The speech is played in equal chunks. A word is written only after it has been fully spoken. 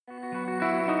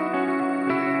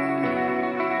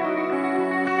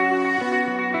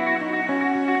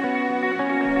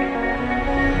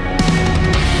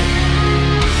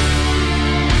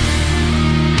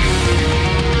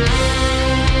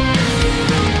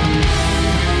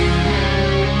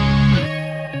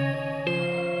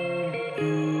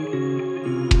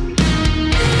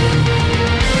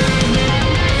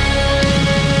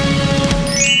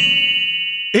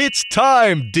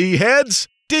time, D-heads!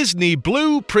 Disney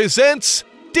Blue presents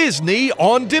Disney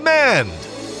On Demand.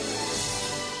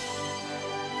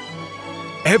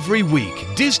 Every week,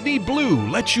 Disney Blue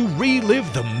lets you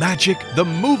relive the magic, the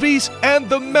movies, and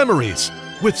the memories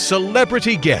with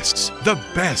celebrity guests, the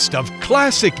best of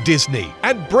classic Disney,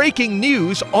 and breaking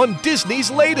news on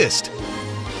Disney's latest.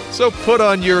 So put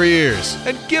on your ears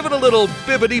and give it a little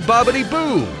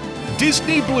bibbidi-bobbidi-boo.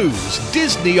 Disney Blue's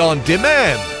Disney On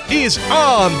Demand is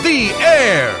on the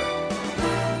air.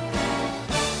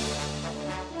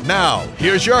 Now,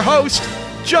 here's your host,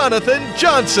 Jonathan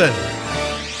Johnson.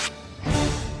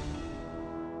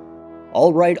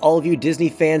 All right, all of you Disney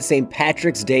fans, St.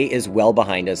 Patrick's Day is well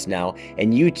behind us now,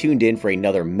 and you tuned in for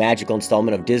another magical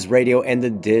installment of Diz Radio and the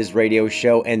Diz Radio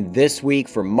Show. And this week,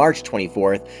 for March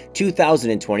 24th,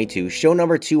 2022, show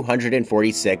number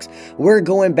 246, we're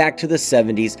going back to the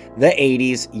 70s, the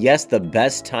 80s, yes, the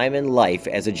best time in life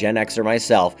as a Gen Xer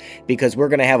myself, because we're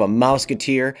going to have a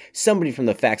Mouseketeer, somebody from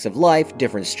the Facts of Life,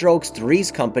 Different Strokes, Three's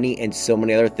Company, and so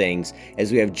many other things,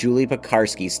 as we have Julie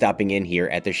Pekarsky stopping in here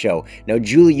at the show. Now,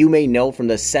 Julie, you may know from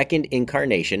the second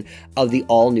incarnation of the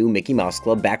all-new Mickey Mouse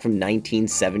Club back from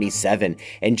 1977.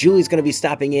 And Julie's going to be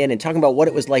stopping in and talking about what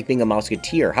it was like being a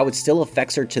Mouseketeer, how it still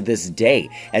affects her to this day,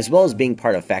 as well as being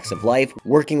part of Facts of Life,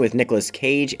 working with Nicolas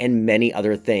Cage, and many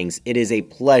other things. It is a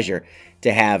pleasure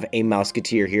to have a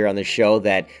Mouseketeer here on the show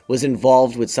that was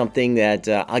involved with something that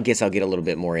I guess I'll get a little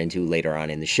bit more into later on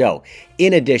in the show.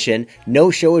 In addition,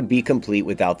 no show would be complete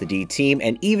without the D-Team,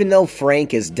 and even though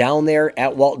Frank is down there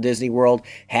at Walt Disney World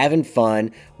having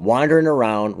fun, wandering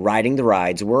around, riding the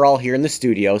rides, we're all here in the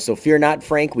studio, so fear not,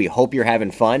 Frank, we hope you're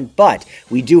having fun, but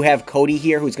we do have Cody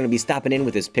here who's going to be stopping in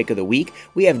with his pick of the week.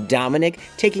 We have Dominic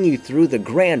taking you through the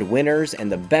grand winners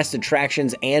and the best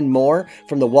attractions and more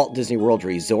from the Walt Disney World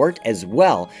Resort, as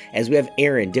well as we have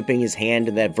Aaron dipping his hand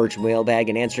in that virtual mailbag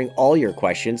and answering all your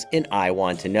questions in I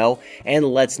Want to Know. And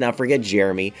let's not forget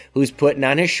Jeremy, who's putting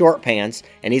on his short pants,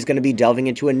 and he's going to be delving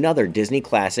into another Disney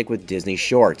classic with Disney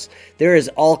Shorts. There is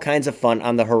all kinds of fun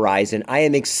on the horizon. I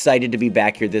am excited to be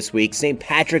back here this week. St.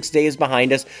 Patrick's Day is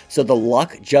behind us, so the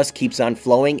luck just keeps on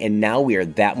flowing, and now we are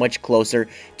that much closer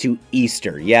to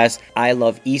Easter. Yes, I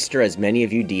love Easter, as many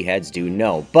of you D-heads do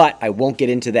know, but I won't get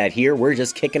into that here. We're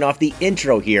just kicking off the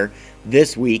intro here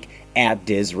this week at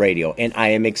Diz Radio, and I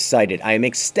am excited. I am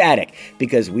ecstatic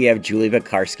because we have Julie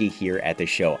Pekarsky here at the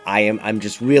show. I'm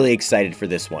just really excited for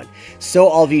this one. So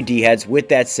all of you D-heads, with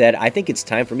that said, I think it's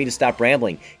time for me to stop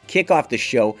rambling, kick off the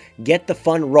show, get the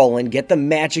fun rolling, get the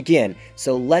magic in.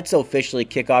 So let's officially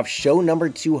kick off show number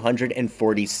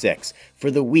 246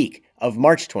 for the week of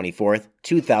March 24th,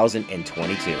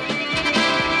 2022.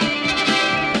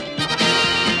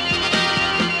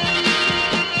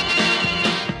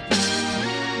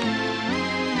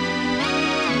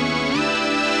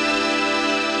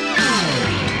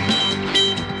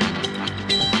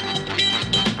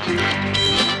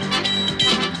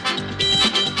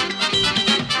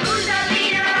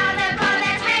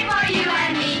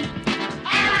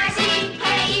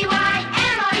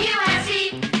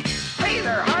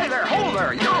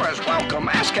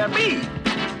 Can be.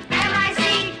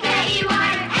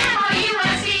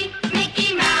 M-I-C-K-E-Y-M-O-U-S-E,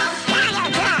 Mickey Mouse,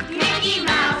 Mickey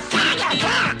Mouse,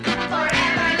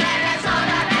 forever let us all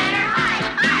the better. Hi.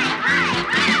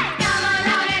 Come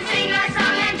along and sing our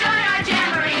song and join our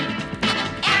jamboree.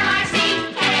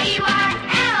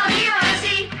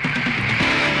 M-I-C-K-E-Y-M-O-U-S-E.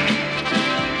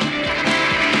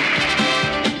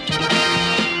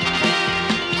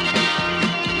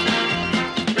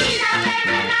 He's our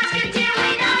favorite Mouseketeer,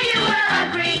 we know you will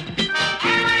agree.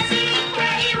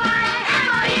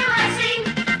 M-I-C-K-E-Y-M-O-U-S-E.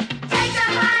 Take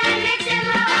some fun and mix in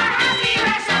love, our happy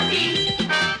recipe.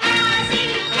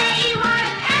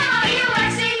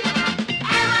 M-I-C-K-E-Y-M-O-U-S-E.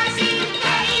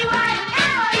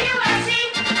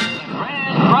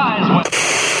 M-I-C-K-E-Y-M-O-U-S-E. Prize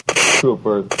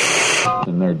Trooper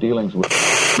in their dealings with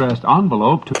addressed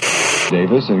envelope to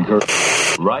Davis and Kirk.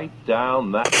 Write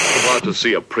down that. About to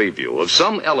see a preview of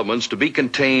some elements to be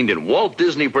contained in Walt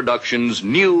Disney Productions'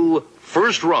 new,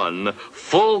 first-run,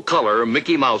 full-color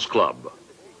Mickey Mouse Club.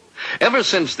 Ever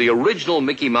since the original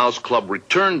Mickey Mouse Club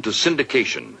returned to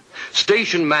syndication,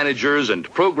 station managers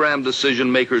and program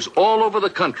decision-makers all over the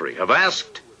country have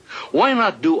asked, why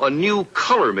not do a new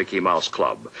color Mickey Mouse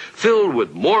Club filled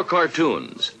with more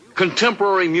cartoons,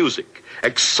 contemporary music,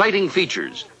 exciting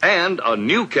features, and a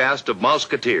new cast of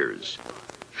Mouseketeers?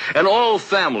 An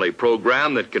all-family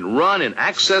program that can run in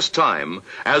access time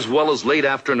as well as late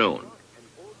afternoon.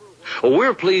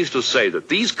 We're pleased to say that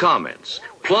these comments,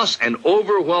 plus an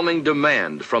overwhelming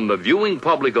demand from the viewing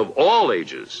public of all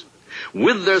ages,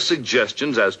 with their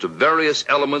suggestions as to various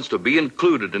elements to be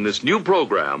included in this new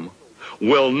program,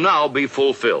 will now be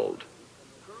fulfilled.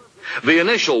 The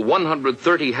initial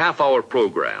 130 half-hour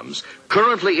programs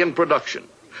currently in production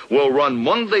will run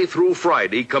Monday through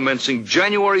Friday commencing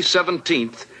January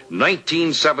 17th,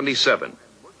 1977.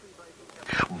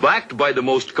 Backed by the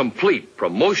most complete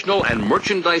promotional and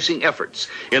merchandising efforts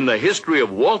in the history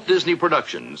of Walt Disney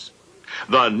Productions,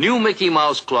 the new Mickey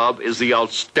Mouse Club is the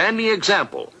outstanding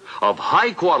example of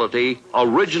high-quality,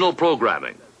 original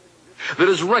programming that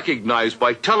is recognized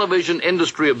by television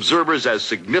industry observers as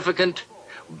significant,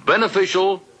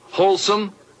 beneficial,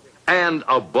 wholesome, and,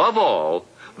 above all,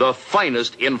 the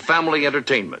finest in family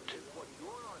entertainment.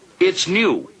 It's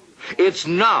new. It's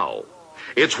now.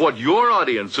 It's what your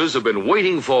audiences have been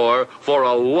waiting for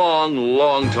a long,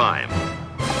 long time.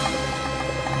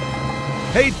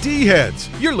 Hey, D-heads,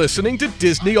 you're listening to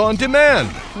Disney On Demand,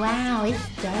 Wow,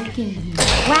 it's dark in here.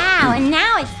 Wow, and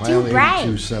now it's too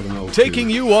bright. 702. taking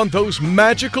you on those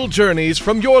magical journeys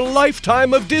from your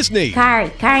lifetime of Disney. Carrie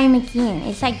McKeon.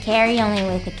 It's like Carrie, only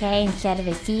with a K instead of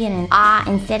a C and an A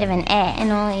instead of an E, and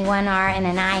only one R and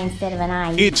an I instead of an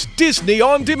I. It's Disney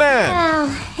On Demand.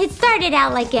 Well, it started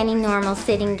out like any normal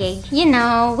sitting gig,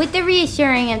 with the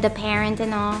reassuring of the parent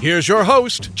and all. Here's your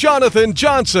host, Jonathan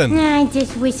Johnson. I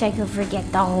just wish I could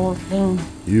forget the whole thing.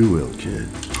 You will, kid.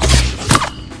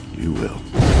 You will.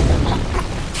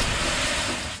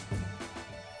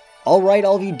 All right,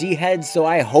 all of you D-heads, so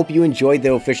I hope you enjoyed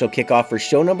the official kickoff for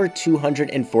show number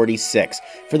 246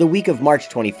 for the week of March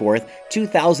 24th,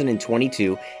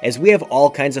 2022, as we have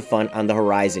all kinds of fun on the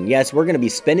horizon. Yes, we're going to be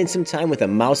spending some time with a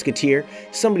Mouseketeer,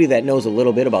 somebody that knows a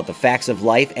little bit about the facts of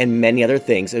life and many other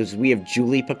things, as we have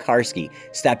Julie Pekarsky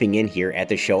stepping in here at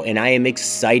the show, and I am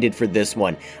excited for this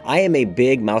one. I am a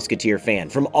big Mouseketeer fan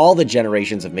from all the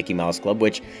generations of Mickey Mouse Club,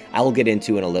 which I will get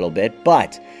into in a little bit,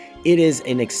 but it is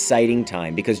an exciting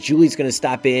time because Julie's going to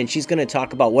stop in. She's going to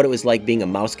talk about what it was like being a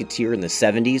Mouseketeer in the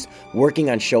 70s, working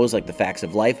on shows like The Facts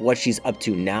of Life, what she's up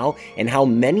to now, and how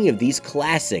many of these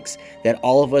classics that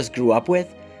all of us grew up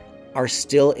with are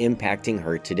still impacting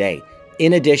her today.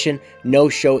 In addition, no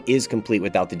show is complete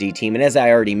without the D-Team, and as I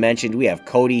already mentioned, we have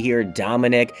Cody here,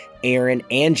 Dominic, Aaron,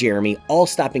 and Jeremy all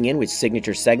stopping in with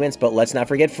signature segments, but let's not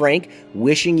forget Frank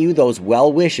wishing you those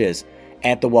well wishes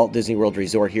at the Walt Disney World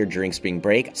Resort here during spring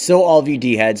break. So all of you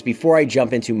D-heads, before I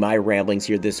jump into my ramblings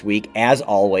here this week, as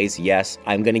always, yes,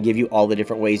 I'm going to give you all the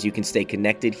different ways you can stay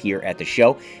connected here at the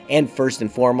show. And first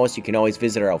and foremost, you can always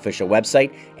visit our official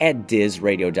website at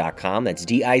dizradio.com. That's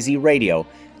D-I-Z-radio.com.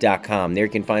 There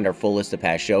you can find our full list of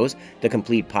past shows, the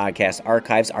complete podcast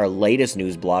archives, our latest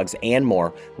news blogs, and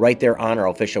more right there on our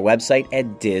official website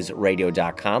at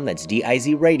dizradio.com. That's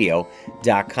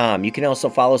dizradio.com. You can also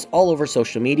follow us all over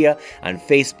social media on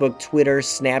Facebook, Twitter,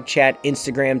 Snapchat,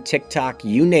 Instagram, TikTok,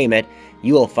 you name it.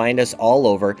 You will find us all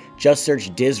over. Just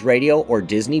search Diz Radio or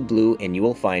Disney Blue and you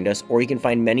will find us, or you can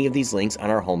find many of these links on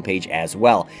our homepage as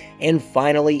well. And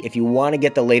finally, if you want to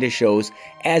get the latest shows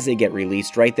as they get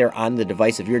released right there on the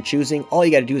device of your choosing, all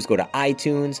you got to do is go to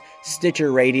iTunes,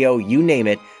 Stitcher Radio, you name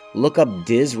it. Look up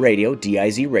Diz Radio,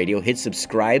 D-I-Z Radio, hit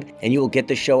subscribe, and you will get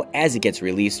the show as it gets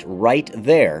released right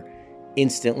there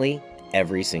instantly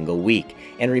every single week.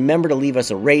 And remember to leave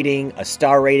us a rating, a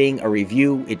star rating, a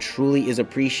review. It truly is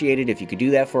appreciated if you could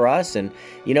do that for us. And,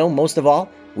 most of all,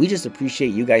 we just appreciate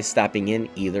you guys stopping in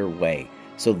either way.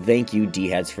 So thank you,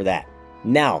 D-heads, for that.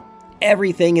 Now,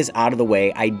 everything is out of the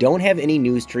way. I don't have any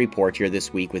news to report here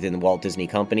this week within the Walt Disney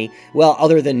Company. Well,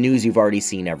 other than news you've already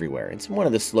seen everywhere. It's one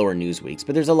of the slower news weeks,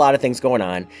 but there's a lot of things going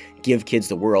on. Give Kids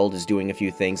the World is doing a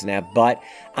few things and that, but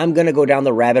I'm going to go down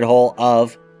the rabbit hole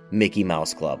of Mickey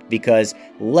Mouse Club, because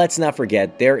let's not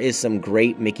forget, there is some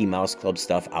great Mickey Mouse Club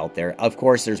stuff out there. Of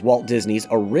course, there's Walt Disney's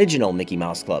original Mickey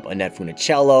Mouse Club, Annette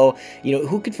Funicello.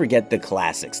 Who could forget the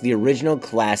classics, the original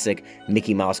classic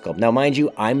Mickey Mouse Club? Now, mind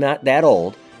you, I'm not that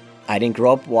old. I didn't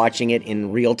grow up watching it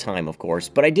in real time, of course,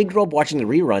 but I did grow up watching the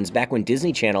reruns back when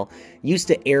Disney Channel used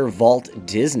to air Vault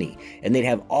Disney, and they'd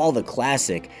have all the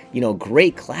classic,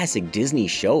 great classic Disney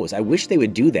shows. I wish they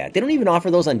would do that. They don't even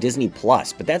offer those on Disney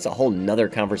Plus, but that's a whole nother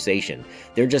conversation.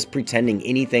 They're just pretending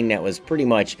anything that was pretty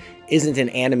much isn't an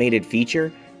animated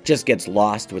feature just gets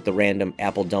lost with the random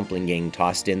Apple Dumpling Gang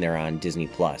tossed in there on Disney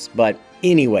Plus. But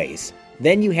anyways,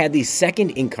 then you had the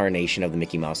second incarnation of the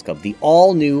Mickey Mouse Club, the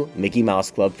all-new Mickey Mouse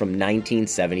Club from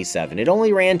 1977. It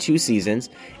only ran 2 seasons.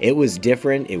 It was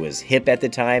different. It was hip at the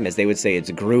time. As they would say, it's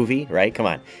groovy, right? Come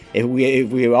on. If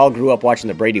we all grew up watching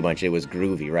the Brady Bunch, it was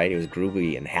groovy, right? It was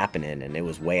groovy and happening, and it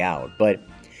was way out. But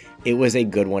It was a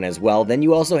good one as well. Then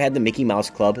you also had the Mickey Mouse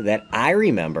Club that I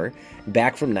remember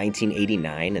back from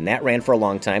 1989, and that ran for a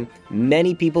long time.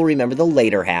 Many people remember the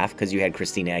later half because you had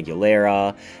Christina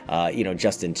Aguilera,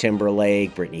 Justin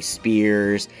Timberlake, Britney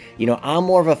Spears. I'm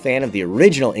more of a fan of the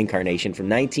original incarnation from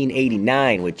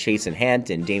 1989 with Chasen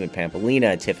Hampton, Damon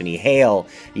Pampolina, Tiffany Hale,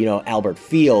 Albert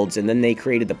Fields, and then they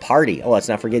created the party. Oh, let's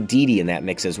not forget Dee Dee in that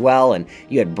mix as well, and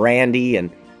you had Brandy,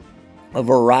 and a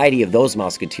variety of those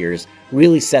Mouseketeers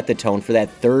really set the tone for that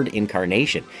third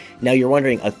incarnation. Now you're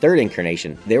wondering, a third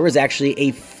incarnation? There was actually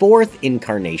a fourth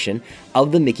incarnation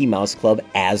of the Mickey Mouse Club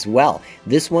as well.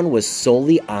 This one was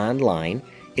solely online.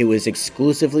 It was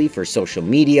exclusively for social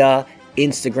media,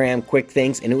 Instagram, quick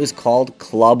things, and it was called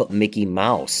Club Mickey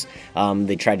Mouse.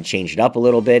 They tried to change it up a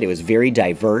little bit. It was very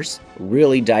diverse,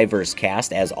 really diverse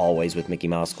cast, as always with Mickey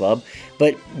Mouse Club,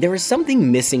 but there was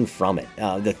something missing from it.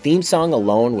 The theme song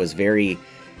alone was very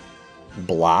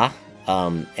blah,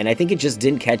 and I think it just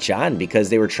didn't catch on because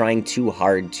they were trying too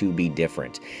hard to be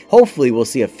different. Hopefully we'll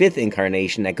see a fifth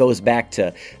incarnation that goes back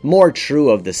to more true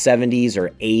of the 70s or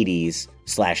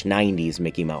 80s/90s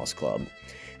Mickey Mouse Club.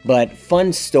 But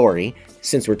fun story,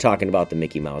 since we're talking about the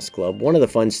Mickey Mouse Club, one of the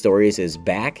fun stories is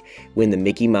back when the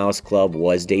Mickey Mouse Club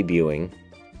was debuting.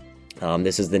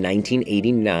 This is the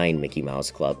 1989 Mickey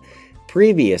Mouse Club.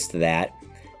 Previous to that,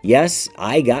 yes,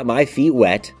 I got my feet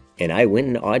wet and I went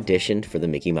and auditioned for the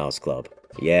Mickey Mouse Club.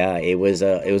 Yeah, it was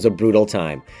a brutal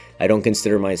time. I don't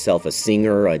consider myself a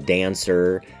singer, a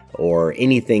dancer, or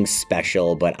anything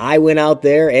special, but I went out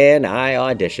there and I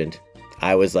auditioned.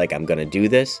 I was like, I'm going to do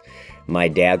this. My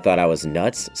dad thought I was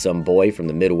nuts. Some boy from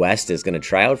the Midwest is going to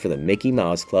try out for the Mickey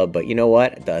Mouse Club. But you know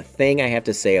what? The thing I have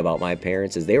to say about my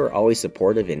parents is they were always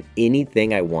supportive in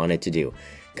anything I wanted to do.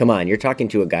 Come on, you're talking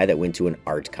to a guy that went to an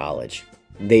art college.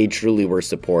 They truly were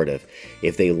supportive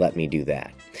if they let me do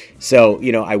that. So,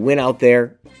 I went out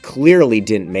there, clearly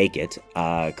didn't make it,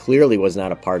 clearly was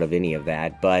not a part of any of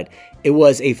that, but it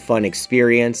was a fun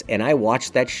experience, and I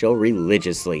watched that show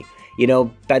religiously.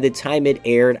 By the time it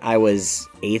aired, I was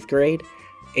 8th grade,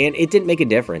 and it didn't make a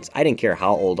difference. I didn't care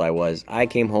how old I was. I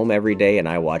came home every day, and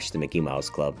I watched the Mickey Mouse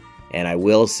Club. And I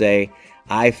will say,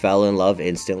 I fell in love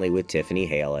instantly with Tiffany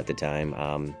Hale at the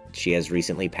time. She has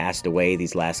recently passed away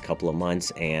these last couple of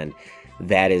months, and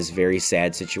that is a very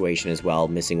sad situation as well,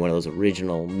 missing one of those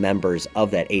original members of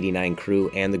that 89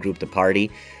 crew and the group The Party.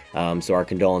 So our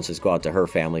condolences go out to her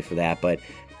family for that. But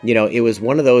it was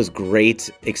one of those great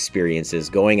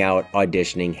experiences, going out,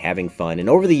 auditioning, having fun. And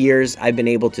over the years, I've been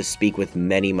able to speak with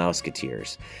many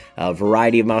Mouseketeers. A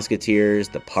variety of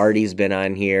Mouseketeers, The Party's been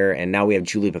on here, and now we have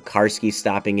Julie Pekarsky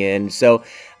stopping in. So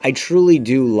I truly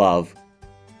do love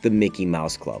the Mickey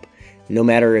Mouse Club. No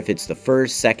matter if it's the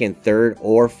first, second, third,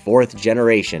 or fourth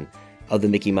generation of the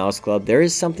Mickey Mouse Club, there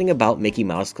is something about Mickey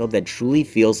Mouse Club that truly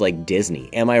feels like Disney.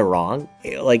 Am I wrong?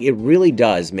 It really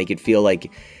does make it feel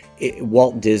like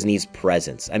Walt Disney's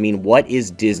presence. I mean, what is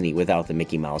Disney without the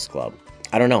Mickey Mouse Club?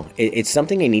 I don't know. It's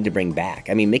something they need to bring back.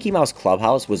 I mean, Mickey Mouse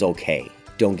Clubhouse was okay.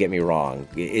 Don't get me wrong.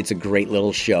 It's a great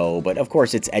little show, but of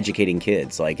course it's educating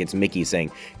kids. Like, it's Mickey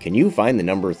saying, can you find the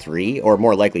number 3? Or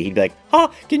more likely, he'd be like,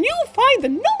 can you find the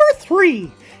number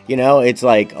 3? It's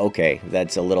like, okay,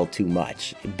 that's a little too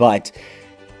much. But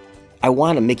I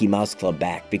want a Mickey Mouse Club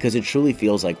back because it truly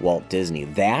feels like Walt Disney.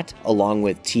 That, along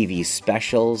with TV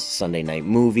specials, Sunday night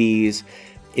movies,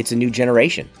 it's a new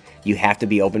generation. You have to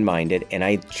be open-minded, and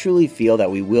I truly feel that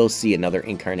we will see another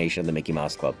incarnation of the Mickey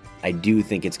Mouse Club. I do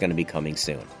think it's going to be coming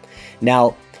soon.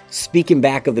 Now, speaking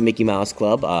back of the Mickey Mouse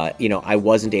Club, I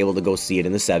wasn't able to go see it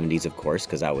in the 70s, of course,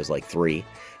 because I was like 3.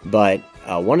 But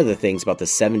one of the things about the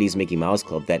 70s Mickey Mouse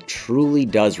Club that truly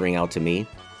does ring out to me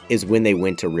is when they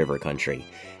went to River Country.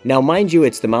 Now, mind you,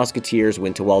 it's the Mouseketeers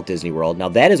went to Walt Disney World. Now,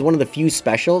 that is one of the few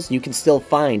specials you can still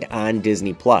find on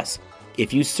Disney+.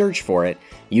 If you search for it,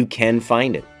 you can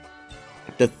find it.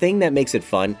 The thing that makes it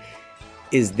fun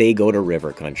is they go to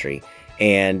River Country.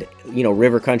 And,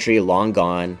 River Country, long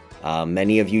gone.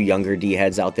 Many of you younger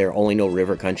D-heads out there only know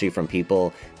River Country from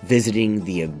people visiting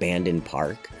the abandoned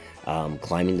park.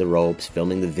 Climbing the ropes,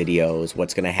 filming the videos,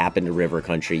 what's going to happen to River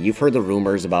Country. You've heard the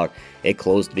rumors about it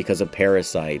closed because of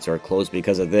parasites or it closed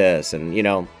because of this. And,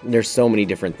 there's so many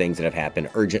different things that have happened,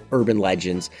 urban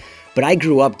legends. But I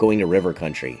grew up going to River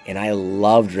Country, and I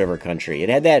loved River Country. It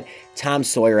had that Tom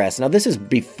Sawyer-esque. Now, this is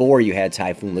before you had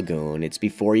Typhoon Lagoon. It's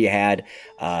before you had,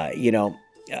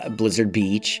 Blizzard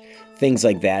Beach, things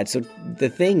like that. So the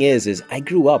thing is I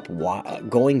grew up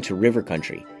going to River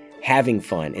Country, having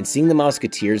fun, and seeing the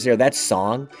Mouseketeers there. That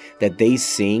song that they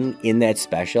sing in that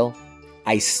special,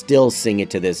 I still sing it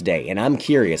to this day. And I'm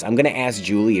curious. I'm going to ask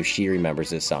Julie if she remembers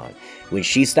this song. When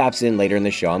she stops in later in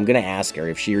the show, I'm going to ask her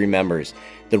if she remembers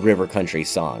the River Country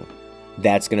song.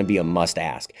 That's going to be a must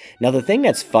ask. Now, the thing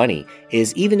that's funny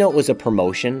is even though it was a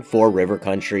promotion for River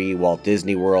Country, Walt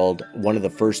Disney World, one of the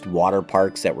first water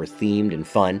parks that were themed and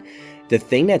fun, the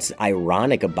thing that's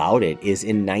ironic about it is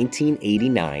in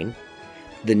 1989,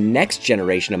 the next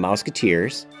generation of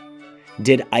Mouseketeers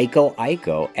did Iko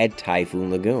Iko at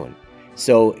Typhoon Lagoon.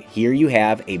 So here you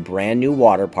have a brand new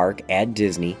water park at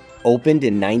Disney, opened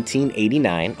in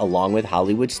 1989 along with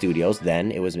Hollywood Studios.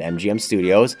 Then it was MGM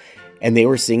Studios, and they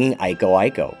were singing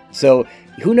Iko Iko. So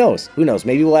who knows? Who knows?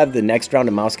 Maybe we'll have the next round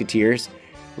of Mouseketeers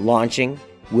launching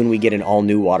when we get an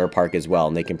all-new water park as well,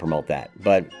 and they can promote that.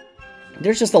 But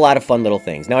there's just a lot of fun little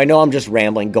things. Now, I know I'm just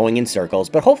rambling, going in circles,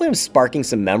 but hopefully I'm sparking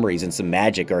some memories and some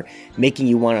magic or making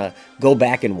you want to go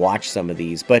back and watch some of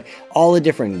these. But all the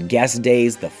different guest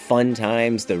days, the fun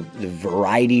times, the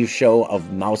variety show of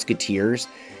Mouseketeers,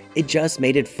 it just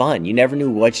made it fun. You never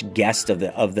knew which guest of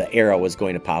the era was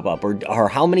going to pop up or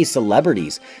how many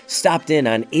celebrities stopped in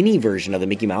on any version of the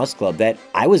Mickey Mouse Club that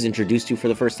I was introduced to for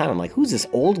the first time. I'm like, who's this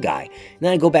old guy? And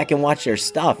then I go back and watch their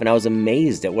stuff, and I was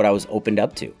amazed at what I was opened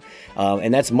up to.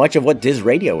 And that's much of what Diz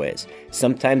Radio is.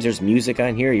 Sometimes there's music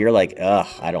on here, you're like, ugh,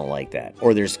 I don't like that.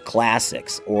 Or there's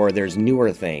classics, or there's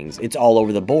newer things. It's all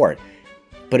over the board.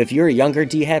 But if you're a younger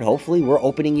D-head, hopefully we're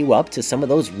opening you up to some of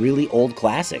those really old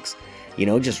classics. You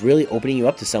know, just really opening you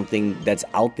up to something that's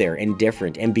out there and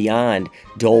different and beyond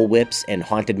Dole Whips and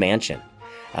Haunted Mansion.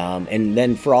 And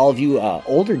then for all of you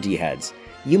older D-heads,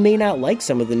 you may not like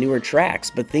some of the newer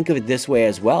tracks, but think of it this way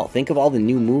as well. Think of all the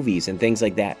new movies and things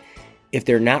like that. If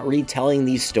they're not retelling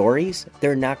these stories,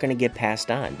 they're not going to get passed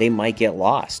on. They might get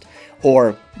lost.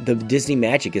 Or the Disney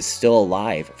magic is still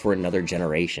alive for another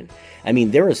generation. I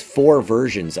mean, there is 4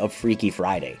 versions of Freaky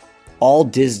Friday, all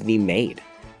Disney made.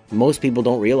 Most people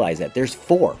don't realize that. There's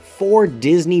 4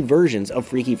 Disney versions of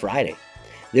Freaky Friday.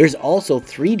 There's also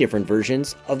 3 different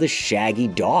versions of the Shaggy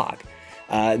Dog.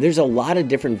 There's a lot of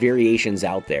different variations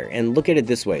out there. And look at it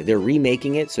this way. They're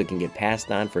remaking it so it can get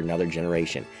passed on for another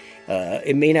generation.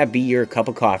 It may not be your cup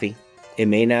of coffee. It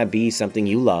may not be something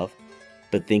you love.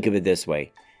 But think of it this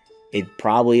way. It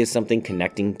probably is something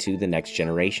connecting to the next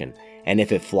generation. And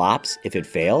if it flops, if it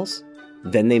fails,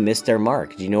 then they missed their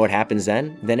mark. Do you know what happens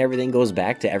then? Then everything goes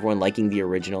back to everyone liking the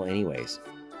original anyways.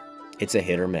 It's a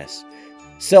hit or miss.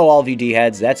 So all of you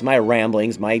D-heads, that's my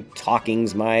ramblings, my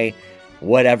talkings, my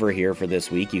whatever here for this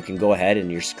week. You can go ahead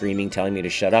and you're screaming, telling me to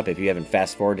shut up if you haven't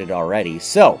fast-forwarded already.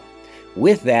 So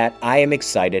with that, I am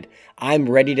excited. I'm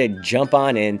ready to jump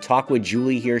on in, talk with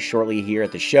Julie here shortly here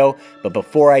at the show. But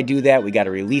before I do that, we got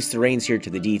to release the reins here to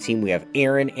the D team. We have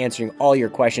Aaron answering all your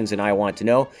questions and I want to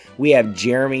know. We have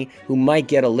Jeremy, who might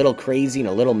get a little crazy and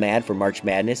a little mad for March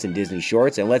Madness and Disney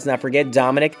Shorts. And let's not forget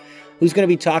Dominic, who's going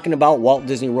to be talking about Walt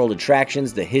Disney World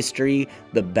attractions, the history,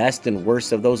 the best and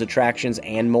worst of those attractions,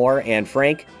 and more. And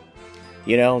Frank,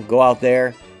 you know, go out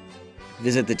there,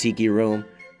 visit the Tiki Room,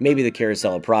 maybe the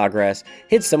Carousel of Progress,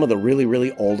 hit some of the really,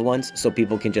 really old ones so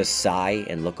people can just sigh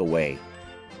and look away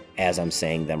as I'm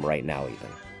saying them right now even.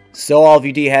 So all of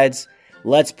you D-heads,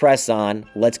 let's press on,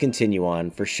 let's continue on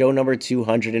for show number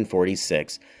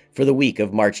 246 for the week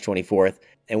of March 24th.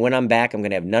 And when I'm back, I'm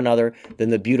going to have none other than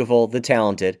the beautiful, the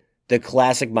talented, the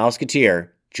classic Mouseketeer,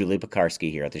 Julie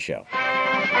Pekarsky here at the show. It's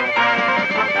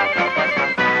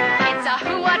a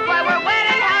who, what, why, where, when,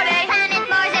 and how day. Planet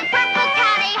Mars and Purple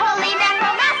County. Holy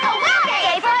mackerel, Masco, Will Day.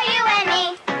 Yay for you and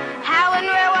me. How and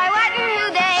where, why, what, and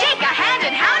who day. Shake a hand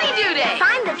and howdy do day.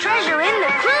 Find the treasure in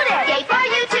the clue day. Yay for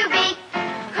you to be.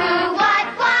 Who, what,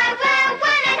 why, where,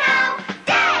 when, and how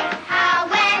day. How,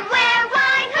 when, where,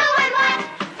 why, who, and what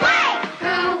way.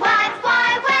 Who, what,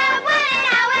 why, where, when, and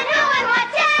how, and who, and what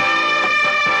day.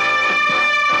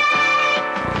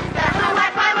 The who,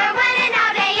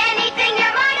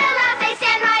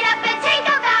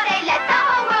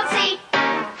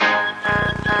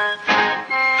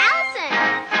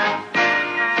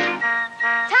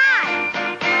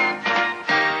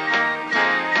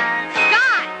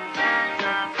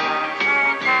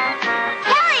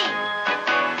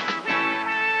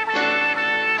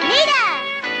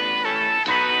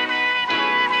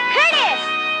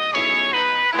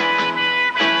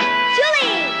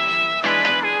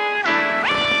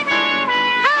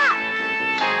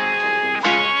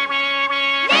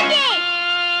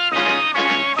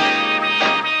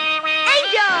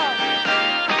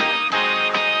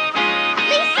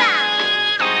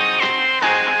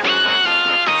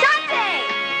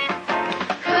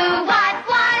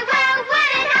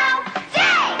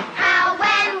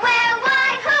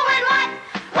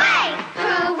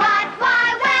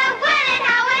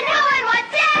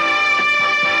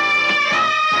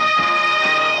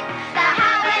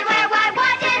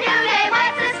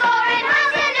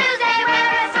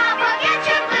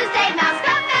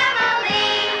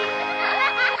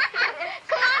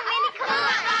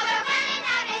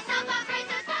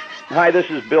 Hi, this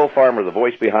is Bill Farmer, the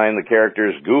voice behind the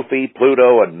characters Goofy,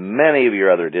 Pluto, and many of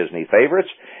your other Disney favorites.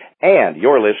 And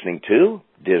you're listening to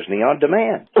Disney On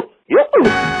Demand.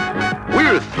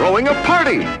 We're throwing a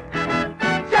party.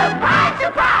 Surprise,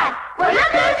 surprise! Well,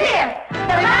 look who's here! The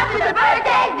mouse is a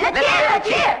birthday! Let's give a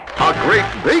cheer! A great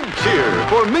big cheer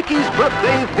for Mickey's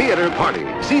Birthday Theater Party.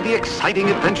 See the exciting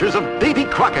adventures of Davy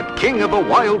Crockett, King of the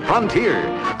Wild Frontier,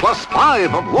 plus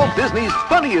 5 of Walt Disney's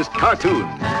funniest cartoons,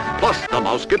 plus the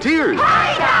Mouseketeers.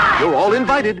 Party! You're all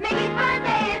invited. Mickey's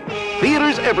birthday is here!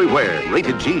 Theaters everywhere.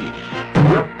 Rated G.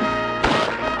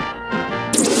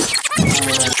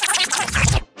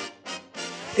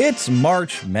 It's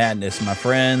March Madness, my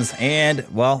friends, and,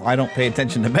 well, I don't pay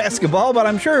attention to basketball, but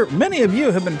I'm sure many of you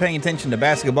have been paying attention to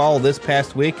basketball this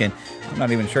past week, and I'm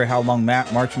not even sure how long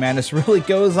March Madness really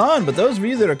goes on, but those of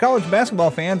you that are college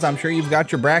basketball fans, I'm sure you've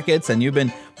got your brackets and you've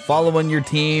been following your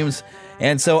teams,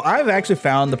 and so I've actually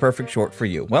found the perfect short for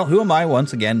you. Well, who am I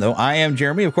once again, though? I am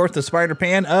Jeremy, of course, the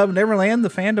Spider-Pan of Neverland, the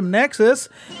Fandom Nexus,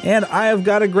 and I have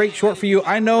got a great short for you.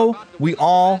 I know we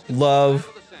all love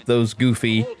those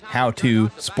goofy how-to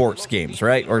sports games,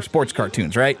 right? Or sports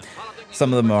cartoons, right?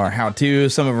 Some of them are how-to,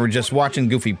 some of them are just watching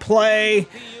Goofy play.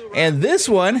 And this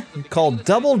one, called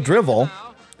Double Dribble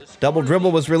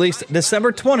was released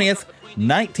December 20th,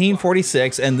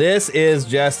 1946, and this is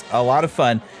just a lot of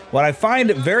fun. What I find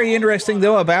very interesting,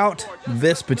 though, about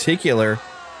this particular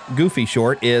Goofy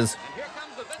short is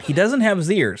he doesn't have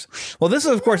his ears. Well, this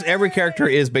is, of course, every character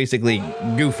is basically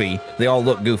Goofy. They all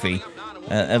look Goofy,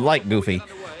 and like Goofy.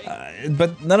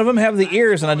 But none of them have the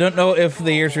ears, and I don't know if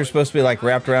the ears are supposed to be like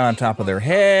wrapped around on top of their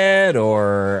head,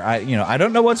 or I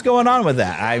don't know what's going on with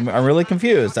that. I'm really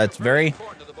confused. That's very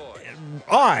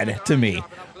odd to me.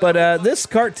 But this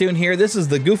cartoon here, this is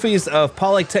the Goofies of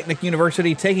Polytechnic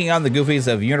University taking on the Goofies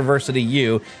of University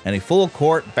U in a full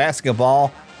court basketball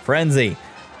frenzy.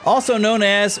 Also known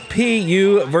as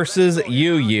PU versus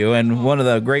UU, and one of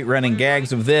the great running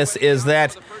gags of this is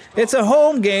that it's a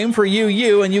home game for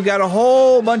UU, and you got a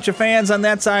whole bunch of fans on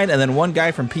that side, and then one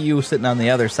guy from PU sitting on the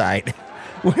other side,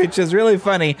 which is really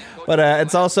funny. But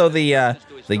it's also the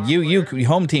UU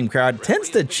home team crowd tends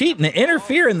to cheat and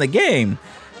interfere in the game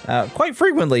quite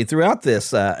frequently throughout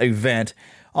this event.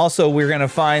 Also, we're going to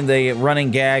find the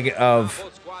running gag of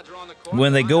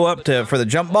when they go up for the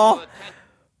jump ball.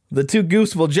 The two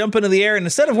goofs will jump into the air, and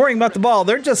instead of worrying about the ball,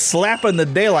 they're just slapping the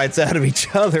daylights out of each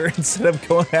other instead of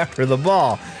going after the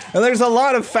ball. And there's a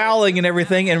lot of fouling and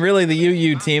everything, and really the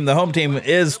UU team, the home team,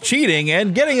 is cheating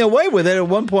and getting away with it. At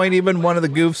one point, even one of the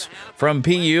goofs from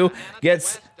PU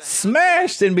gets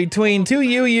smashed in between two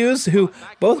UUs who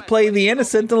both play the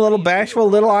innocent, little bashful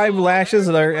little eyelashes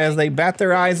as they bat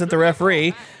their eyes at the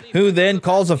referee, who then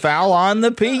calls a foul on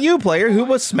the PU player who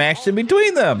was smashed in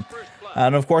between them.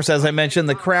 And of course, as I mentioned,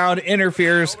 the crowd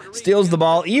interferes, steals the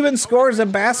ball, even scores a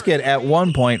basket at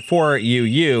one point for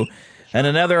UU. And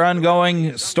another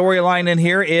ongoing storyline in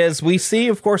here is we see,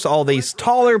 of course, all these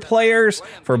taller players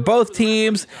for both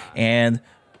teams. And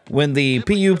when the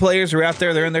PU players are out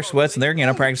there, they're in their sweats and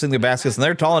they're practicing their baskets, and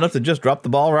they're tall enough to just drop the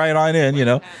ball right on in,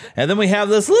 And then we have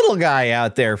this little guy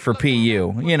out there for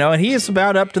PU, and he's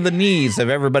about up to the knees of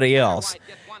everybody else.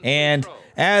 And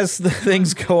as the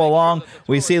things go along,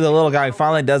 we see the little guy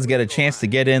finally does get a chance to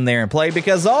get in there and play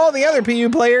because all the other PU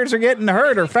players are getting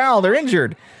hurt or fouled or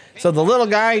injured. So the little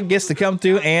guy gets to come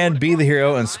through and be the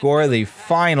hero and score the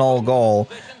final goal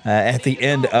at the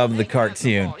end of the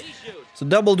cartoon. So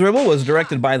Double Dribble was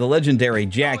directed by the legendary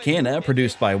Jack Hanna,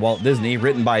 produced by Walt Disney,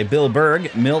 written by Bill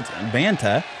Berg, Milt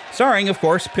Banta, starring, of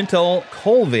course, Pinto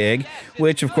Colvig,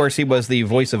 which, of course, he was the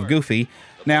voice of Goofy.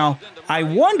 Now, I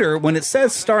wonder when it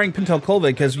says starring Pinto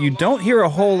Colvig, because you don't hear a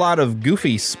whole lot of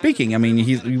Goofy speaking. I mean,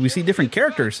 we see different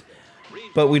characters,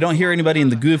 but we don't hear anybody in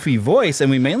the Goofy voice,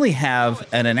 and we mainly have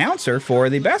an announcer for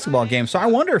the basketball game. So I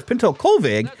wonder if Pinto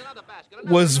Colvig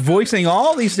was voicing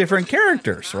all these different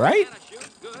characters, right?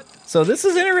 So this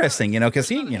is interesting, because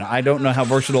he, I don't know how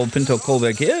versatile Pinto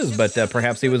Colvig is, but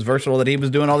perhaps he was versatile that he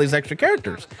was doing all these extra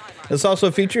characters. This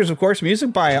also features, of course,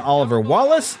 music by Oliver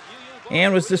Wallace,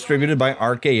 and was distributed by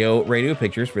RKO Radio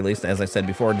Pictures, released, as I said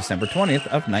before, December 20th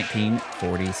of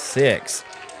 1946.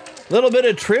 Little bit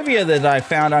of trivia that I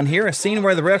found on here. A scene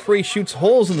where the referee shoots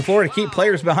holes in the floor to keep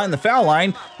players behind the foul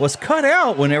line was cut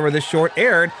out whenever this short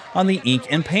aired on the Ink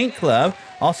and Paint Club.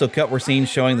 Also cut were scenes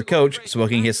showing the coach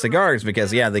smoking his cigars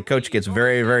because, the coach gets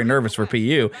very, very nervous for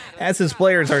PU as his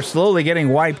players are slowly getting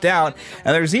wiped out.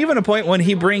 And there's even a point when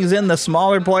he brings in the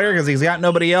smaller player because he's got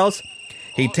nobody else.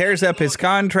 He tears up his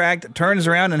contract, turns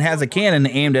around, and has a cannon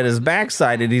aimed at his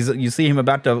backside, and you see him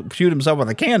about to shoot himself with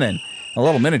a cannon. a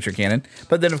little miniature cannon.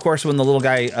 But then, of course, when the little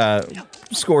guy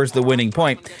scores the winning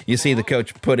point, you see the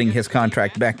coach putting his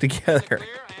contract back together.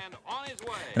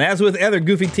 And as with other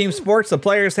Goofy Team sports, the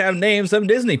players have names of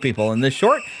Disney people. In this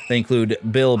short, they include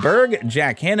Bill Berg,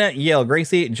 Jack Hanna, Yale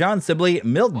Gracie, John Sibley,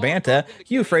 Milt Banta,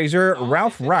 Hugh Fraser,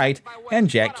 Ralph Wright, and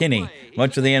Jack Kinney.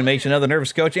 Much of the animation of the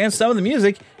Nervous Coach and some of the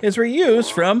music is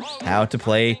reused from How to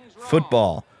Play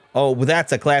Football. Oh, well,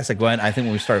 that's a classic one. I think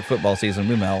when we start football season,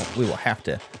 we will have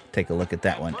to take a look at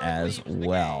that one as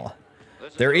well.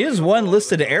 There is one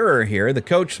listed error here. The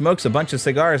coach smokes a bunch of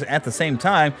cigars at the same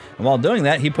time, and while doing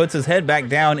that, he puts his head back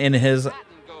down in his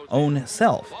own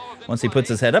self. Once he puts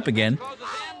his head up again,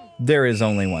 there is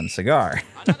only one cigar.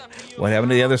 What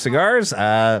happened to the other cigars?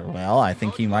 Well, I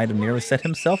think he might have nearly set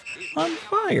himself on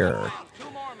fire.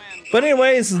 But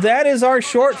anyways, that is our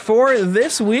short for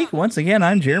this week. Once again,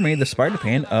 I'm Jeremy, the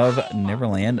Spider-Pan of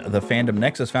Neverland, the Fandom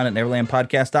Nexus, found at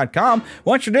neverlandpodcast.com.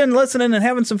 Once you're done listening and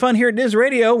having some fun here at Diz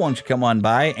Radio, won't you come on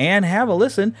by and have a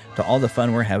listen to all the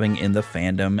fun we're having in the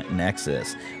Fandom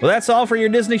Nexus. Well, that's all for your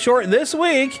Disney short this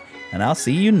week, and I'll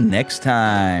see you next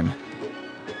time.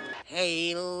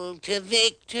 Hail to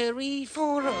victory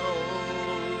for old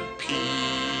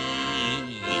P.U.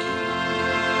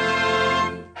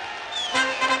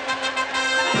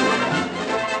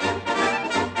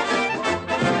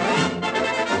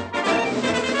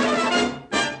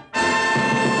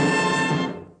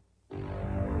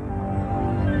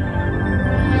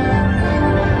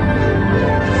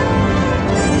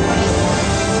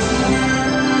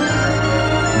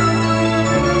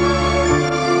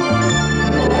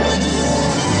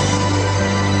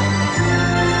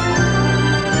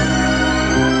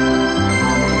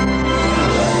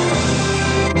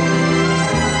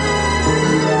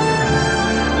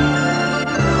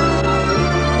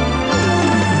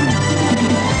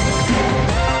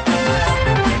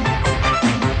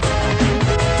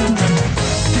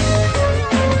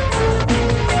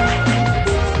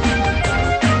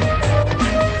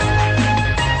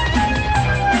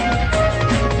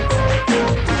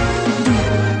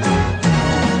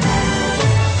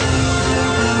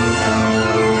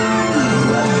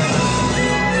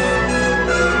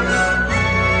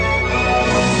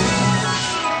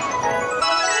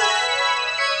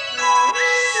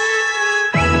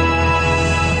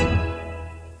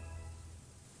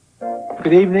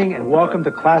 Good evening and welcome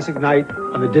to Classic Night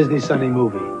on the Disney Sunday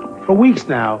Movie. For weeks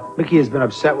now, Mickey has been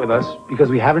upset with us because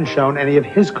we haven't shown any of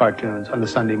his cartoons on the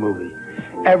Sunday Movie.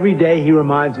 Every day he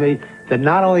reminds me that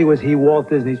not only was he Walt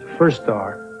Disney's first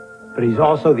star, but he's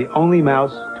also the only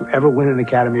mouse to ever win an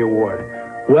Academy Award.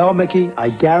 Well, Mickey, I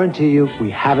guarantee you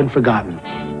we haven't forgotten.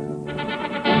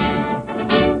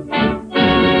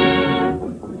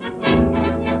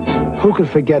 Who could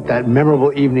forget that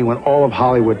memorable evening when all of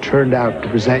Hollywood turned out to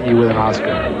present you with an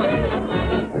Oscar?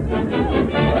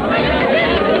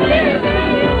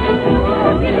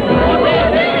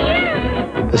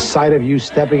 The sight of you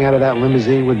stepping out of that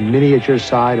limousine with Minnie at your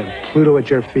side and Pluto at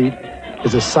your feet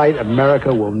is a sight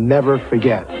America will never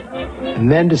forget.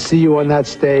 And then to see you on that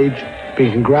stage,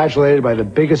 being congratulated by the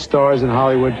biggest stars in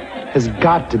Hollywood, has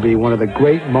got to be one of the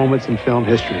great moments in film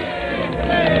history.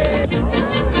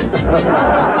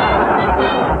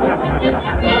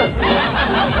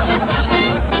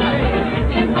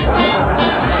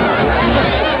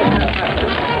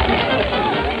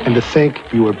 And to think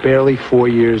you were barely 4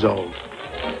 years old.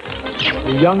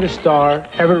 The youngest star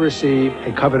ever to receive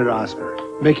a coveted Oscar.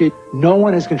 Mickey, no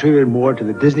one has contributed more to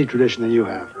the Disney tradition than you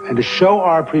have. And to show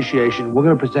our appreciation, we're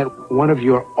going to present one of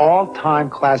your all-time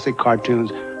classic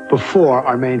cartoons before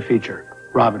our main feature,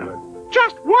 Robin Hood.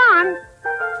 Just one?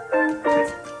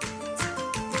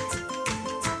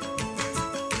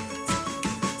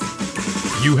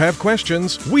 You have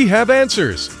questions, we have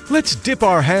answers. Let's dip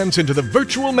our hands into the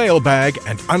virtual mailbag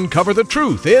and uncover the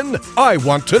truth in I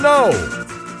Want to Know.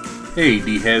 Hey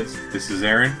D-Heads, this is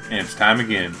Aaron, and it's time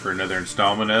again for another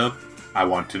installment of I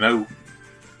Want to Know.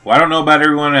 Well, I don't know about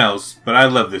everyone else, but I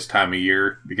love this time of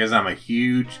year because I'm a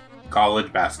huge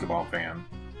college basketball fan.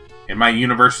 And my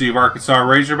University of Arkansas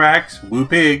Razorbacks, Woo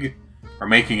Pig, are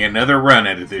making another run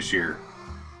at it this year.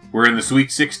 We're in the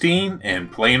Sweet 16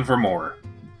 and playing for more.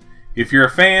 If you're a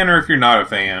fan or if you're not a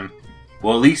fan,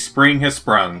 well, at least spring has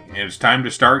sprung, and it's time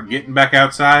to start getting back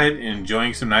outside and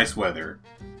enjoying some nice weather.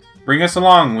 Bring us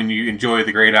along when you enjoy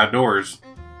the great outdoors.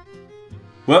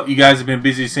 Well, you guys have been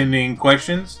busy sending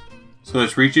questions, so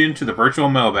let's reach into the virtual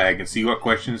mailbag and see what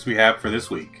questions we have for this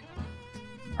week.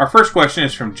 Our first question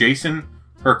is from Jason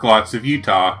Herklotz of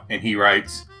Utah, and he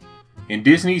writes, in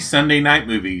Disney's Sunday night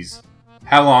movies,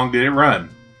 how long did it run?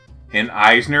 And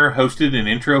Eisner hosted an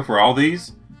intro for all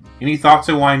these? Any thoughts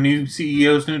on why new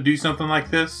CEOs don't do something like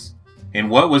this?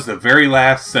 And what was the very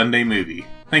last Sunday movie?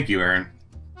 Thank you, Aaron.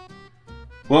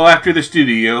 Well, after the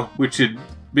studio, which had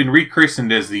been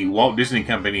rechristened as the Walt Disney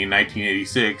Company in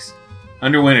 1986,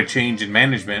 underwent a change in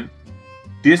management,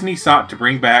 Disney sought to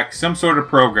bring back some sort of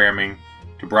programming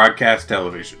to broadcast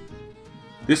television.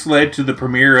 This led to the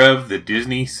premiere of the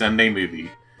Disney Sunday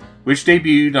Movie, which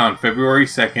debuted on February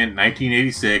 2nd,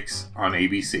 1986 on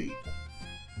ABC.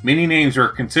 Many names were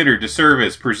considered to serve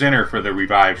as presenter for the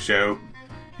revived show,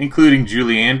 including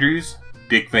Julie Andrews,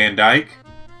 Dick Van Dyke,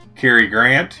 Cary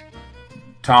Grant,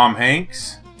 Tom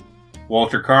Hanks,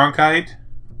 Walter Cronkite,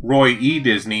 Roy E.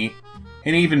 Disney,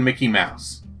 and even Mickey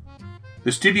Mouse.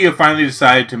 The studio finally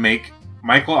decided to make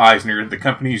Michael Eisner, the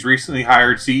company's recently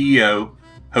hired CEO,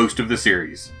 host of the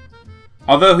series.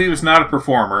 Although he was not a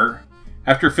performer,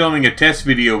 after filming a test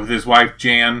video with his wife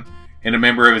Jan and a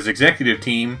member of his executive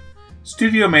team,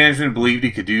 studio management believed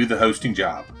he could do the hosting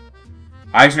job.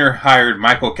 Eisner hired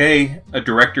Michael Kay, a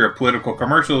director of political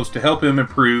commercials, to help him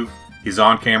improve his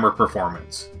on-camera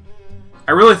performance.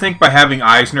 I really think by having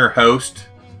Eisner host,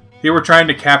 they were trying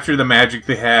to capture the magic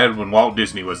they had when Walt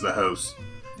Disney was the host.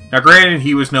 Now granted,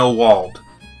 he was no Walt,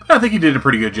 but I think he did a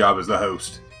pretty good job as the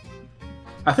host.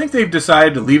 I think they've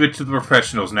decided to leave it to the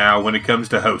professionals now when it comes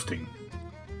to hosting.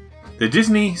 The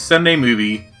Disney Sunday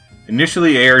Movie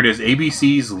initially aired as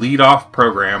ABC's lead-off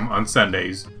program on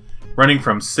Sundays, running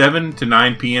from 7 to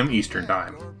 9 p.m. Eastern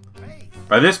Time.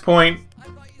 By this point,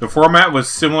 the format was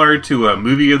similar to a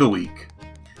movie of the week.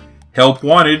 Help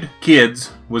Wanted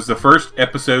Kids was the first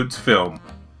episode's film.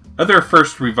 Other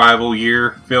first revival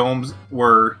year films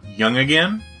were Young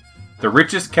Again, The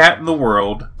Richest Cat in the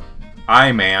World,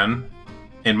 I Man,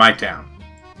 and My Town.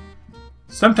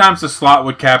 Sometimes the slot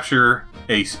would capture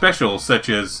a special such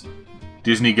as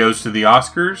Disney Goes to the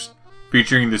Oscars,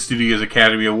 featuring the studio's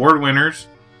Academy Award winners,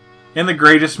 and the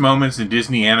greatest moments in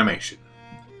Disney animation.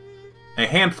 A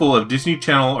handful of Disney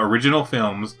Channel original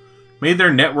films made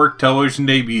their network television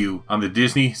debut on the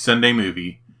Disney Sunday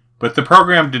Movie, but the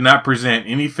program did not present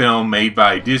any film made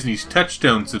by Disney's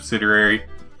Touchstone subsidiary,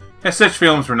 as such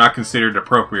films were not considered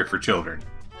appropriate for children.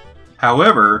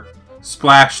 However,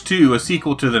 Splash 2, a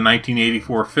sequel to the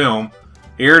 1984 film,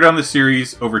 aired on the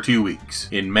series over 2 weeks,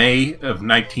 in May of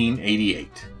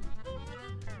 1988.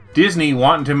 Disney,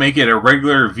 wanting to make it a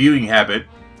regular viewing habit,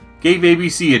 gave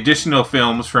ABC additional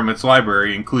films from its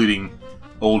library, including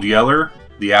Old Yeller,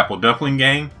 The Apple Dumpling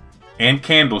Gang, and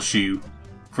Candle Shoe,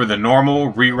 for the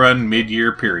normal rerun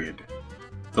mid-year period.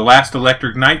 The Last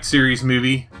Electric Night series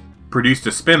movie produced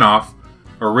a spin-off,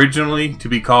 originally to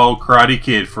be called Karate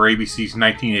Kid for ABC's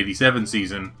 1987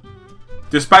 season.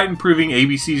 Despite improving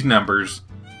ABC's numbers,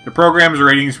 the program's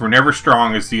ratings were never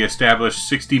strong as the established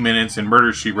 60 Minutes and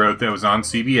Murder, She Wrote that was on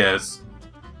CBS,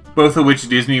 both of which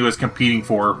Disney was competing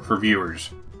for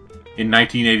viewers. In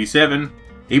 1987,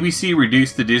 ABC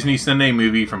reduced the Disney Sunday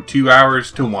Movie from 2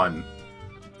 hours to 1.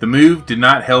 The move did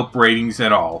not help ratings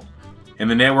at all, and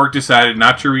the network decided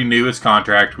not to renew its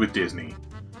contract with Disney.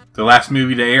 The last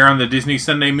movie to air on the Disney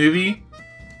Sunday Movie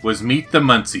was Meet the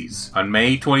Muncies on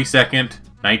May 22nd,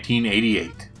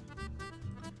 1988.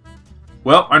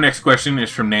 Well, our next question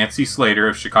is from Nancy Slater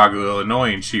of Chicago,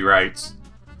 Illinois, and she writes,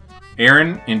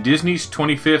 Aaron, in Disney's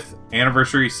 25th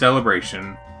anniversary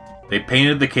celebration, they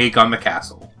painted the cake on the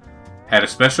castle. Had a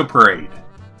special parade.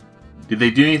 Did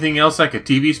they do anything else like a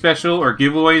TV special or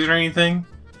giveaways or anything?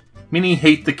 Many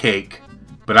hate the cake,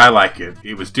 but I like it.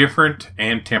 It was different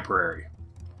and temporary.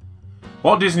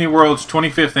 Walt Disney World's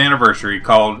 25th anniversary,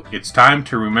 called It's Time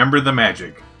to Remember the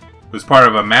Magic, was part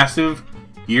of a massive,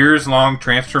 years-long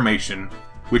transformation,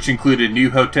 which included new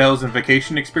hotels and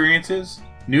vacation experiences,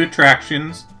 new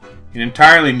attractions, an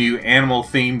entirely new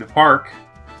animal-themed park,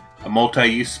 a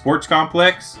multi-use sports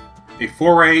complex, a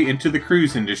foray into the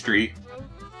cruise industry,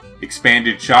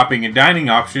 expanded shopping and dining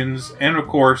options, and of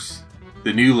course,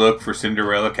 the new look for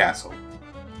Cinderella Castle.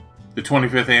 The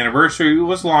 25th anniversary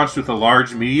was launched with a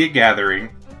large media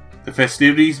gathering. The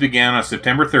festivities began on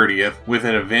September 30th with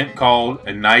an event called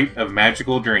A Night of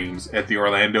Magical Dreams at the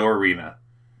Orlando Arena.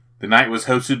 The night was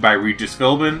hosted by Regis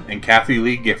Philbin and Kathie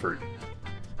Lee Gifford.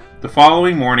 The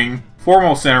following morning,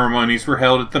 formal ceremonies were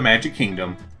held at the Magic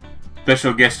Kingdom.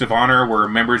 Special guests of honor were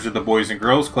members of the Boys and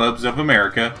Girls Clubs of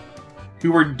America,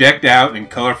 who were decked out in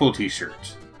colorful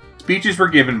t-shirts. Speeches were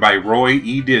given by Roy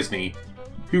E. Disney,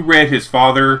 who read his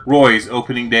father Roy's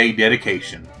opening day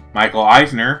dedication, Michael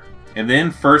Eisner, and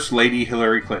then First Lady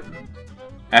Hillary Clinton.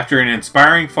 After an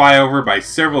inspiring flyover by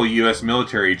several U.S.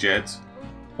 military jets,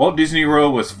 Walt Disney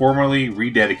World was formally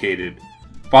rededicated,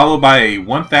 followed by a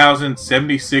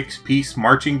 1,076-piece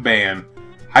marching band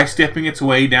high-stepping its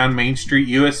way down Main Street,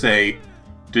 USA,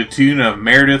 to the tune of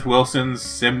Meredith Wilson's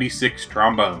 76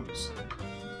 trombones.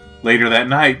 Later that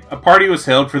night, a party was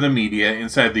held for the media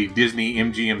inside the Disney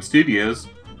MGM Studios,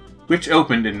 which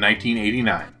opened in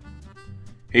 1989.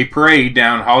 A parade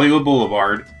down Hollywood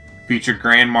Boulevard featured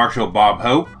Grand Marshal Bob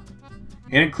Hope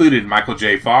and included Michael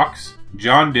J. Fox,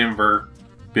 John Denver,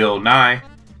 Bill Nye,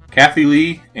 Kathy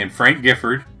Lee and Frank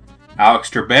Gifford, Alex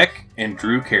Trebek, and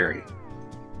Drew Carey.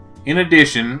 In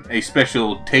addition, a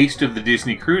special Taste of the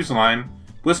Disney Cruise Line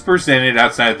was presented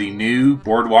outside the new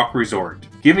Boardwalk Resort,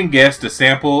 giving guests a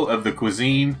sample of the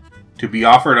cuisine to be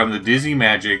offered on the Disney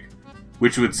Magic,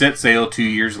 which would set sail 2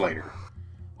 years later.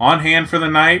 On hand for the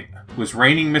night was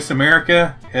reigning Miss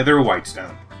America, Heather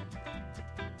Whitestone.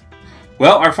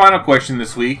 Well, our final question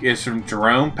this week is from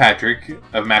Jerome Patrick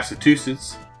of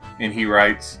Massachusetts, and he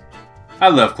writes, I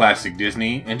love classic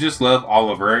Disney and just love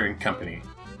Oliver and Company.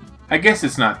 I guess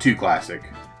it's not too classic,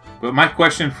 but my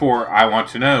question for I Want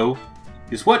to Know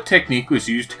is what technique was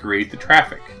used to create the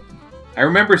traffic? I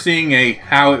remember seeing a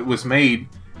how it was made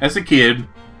as a kid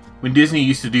when Disney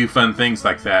used to do fun things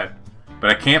like that, but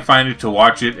I can't find it to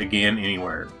watch it again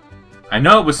anywhere. I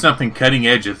know it was something cutting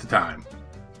edge at the time.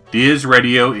 Diz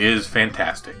Radio is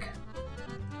fantastic.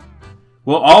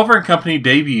 Well, Oliver and Company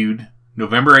debuted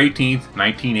November 18th,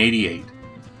 1988.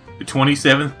 The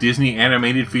 27th Disney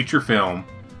animated feature film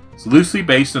is loosely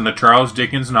based on the Charles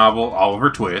Dickens novel Oliver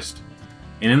Twist,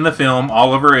 and in the film,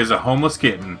 Oliver is a homeless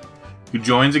kitten who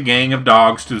joins a gang of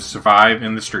dogs to survive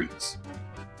in the streets.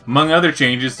 Among other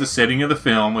changes, the setting of the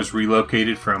film was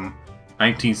relocated from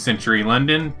 19th century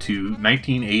London to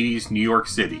 1980s New York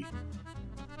City.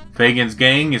 Fagin's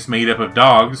gang is made up of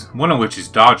dogs, one of which is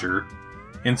Dodger,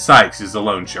 and Sykes is a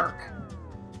loan shark.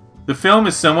 The film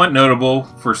is somewhat notable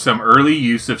for some early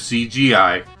use of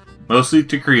CGI, mostly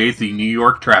to create the New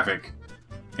York traffic,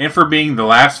 and for being the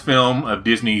last film of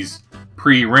Disney's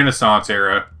pre-Renaissance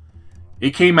era.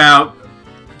 It came out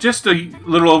just a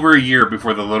little over a year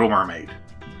before The Little Mermaid.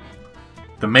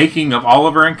 The making of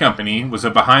Oliver and Company was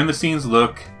a behind-the-scenes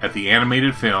look at the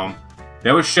animated film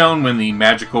that was shown when the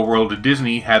Magical World of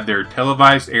Disney had their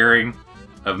televised airing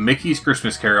of Mickey's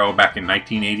Christmas Carol back in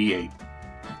 1988.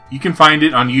 You can find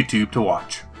it on YouTube to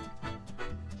watch.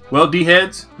 Well,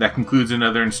 D-Heads, that concludes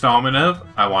another installment of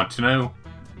I Want to Know.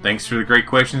 Thanks for the great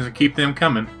questions and keep them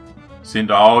coming.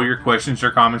 Send all your questions or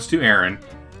comments to Aaron,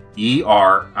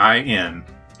 ERIN,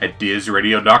 at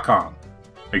DizRadio.com.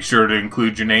 Make sure to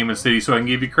include your name and city so I can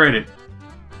give you credit.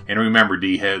 And remember,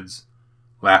 D-Heads,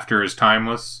 laughter is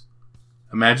timeless,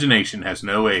 imagination has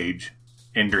no age,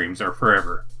 and dreams are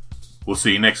forever. We'll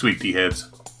see you next week, D-Heads.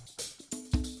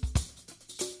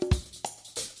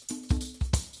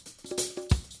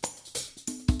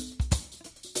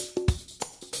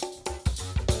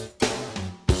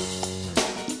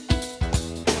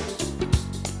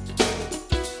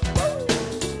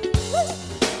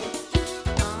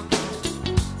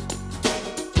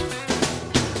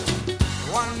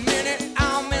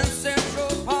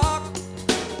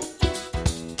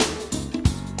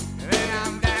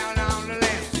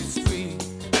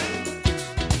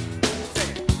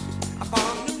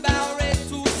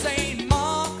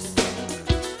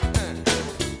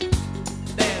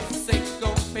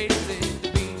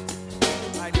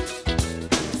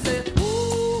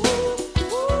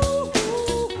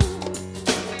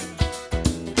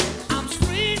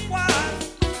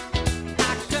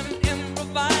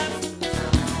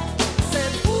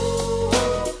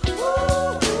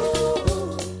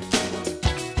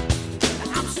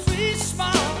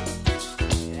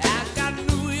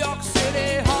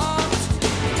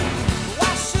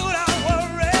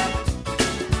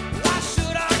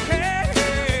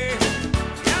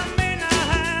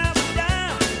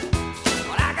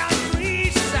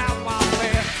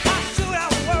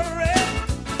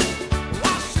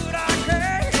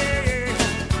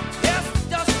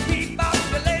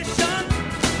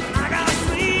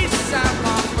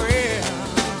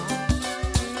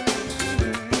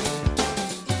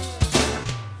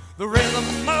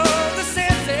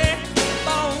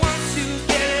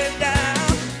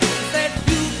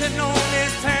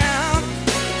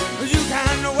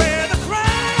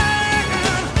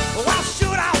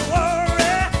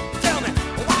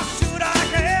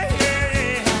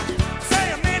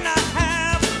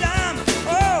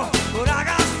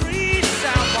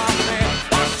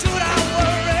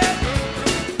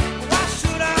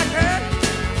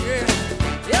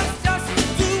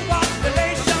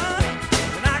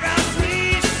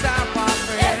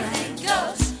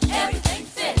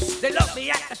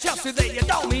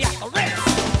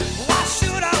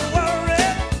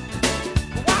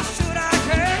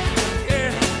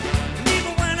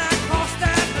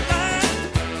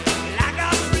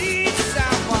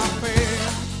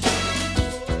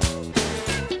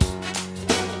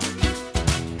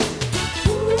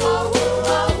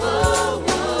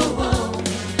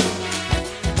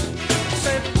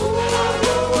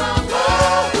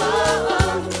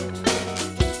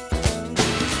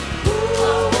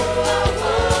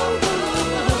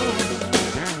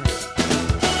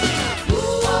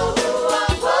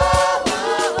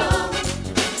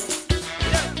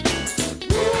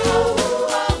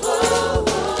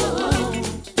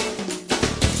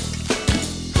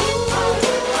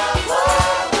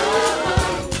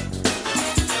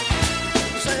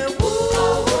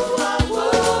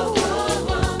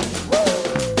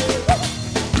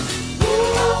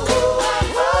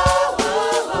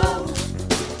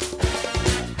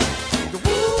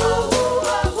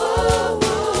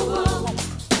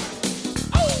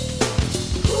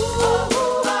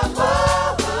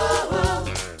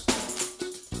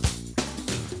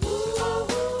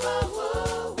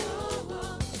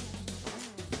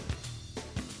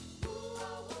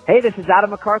 Hey, this is Adam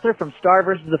MacArthur from Star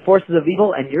vs. the Forces of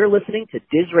Evil, and you're listening to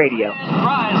Diz Radio.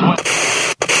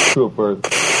 Trooper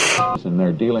in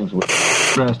their dealings with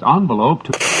addressed envelope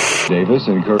to Davis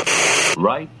and Kirk.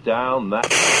 Write down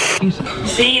that.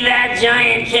 See that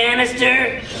giant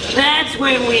canister? That's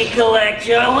when we collect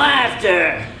your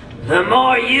laughter. The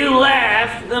more you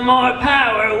laugh, the more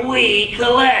power we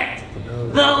collect.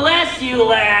 The less you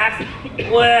laugh,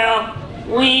 well,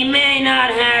 we may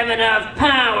not have enough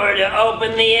power to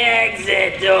open the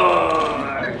exit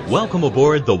door. Welcome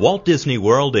aboard the Walt Disney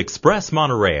World Express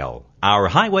Monorail, our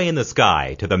highway in the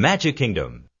sky to the Magic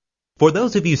Kingdom. For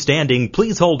those of you standing,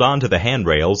 please hold on to the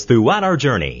handrails throughout our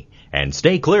journey and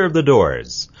stay clear of the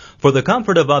doors. For the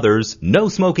comfort of others, no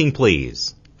smoking,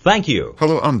 please. Thank you.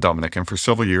 Hello, I'm Dominic, and for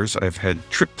several years I've had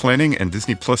trip planning and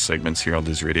Disney Plus segments here on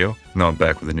Diz Radio. Now I'm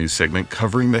back with a new segment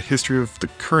covering the history of the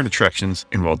current attractions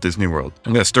in Walt Disney World.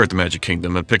 I'm going to start the Magic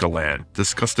Kingdom and pick a land,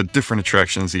 discuss the different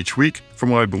attractions each week from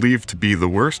what I believe to be the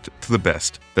worst to the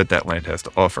best that land has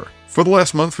to offer. For the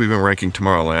last month, we've been ranking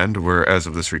Tomorrowland, where as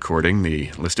of this recording,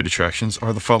 the listed attractions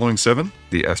are the following 7.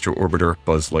 The Astro Orbiter,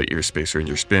 Buzz Lightyear Space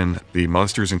Ranger Spin, the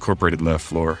Monsters Incorporated Laugh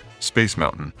Floor, Space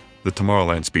Mountain, the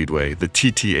Tomorrowland Speedway, the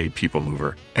TTA People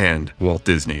Mover, and Walt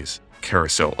Disney's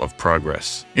Carousel of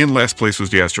Progress. In last place was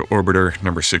the Astro Orbiter,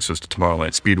 number 6 was the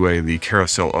Tomorrowland Speedway, the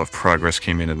Carousel of Progress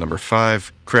came in at number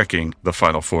 5, cracking the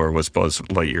final 4 was Buzz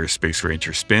Lightyear Space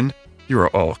Ranger Spin. You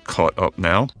are all caught up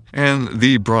now, and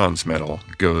the bronze medal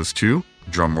goes to,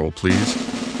 drumroll please,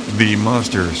 the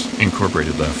Monsters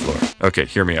Incorporated Laugh Floor. Okay,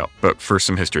 hear me out, but first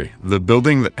some history. The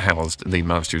building that housed the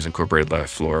Monsters Incorporated Laugh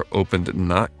Floor opened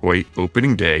not quite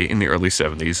opening day in the early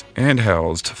 70s and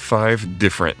housed 5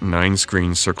 different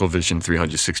 9-screen Circle Vision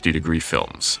 360-degree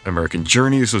films. American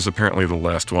Journeys was apparently the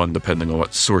last one, depending on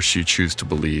what source you choose to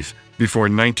believe, before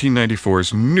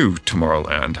 1994's new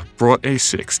Tomorrowland brought a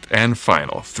 6th and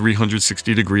final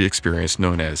 360-degree experience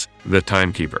known as The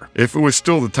Timekeeper. If it was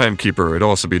still The Timekeeper, it'd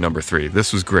also be number 3.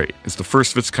 This was great. It's the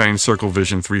first of its kind Circle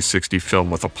Vision 360 film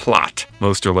with a plot.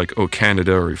 Most are like O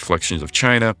Canada or Reflections of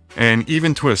China, and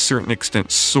even to a certain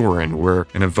extent Soarin', where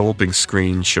an enveloping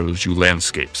screen shows you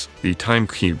landscapes. The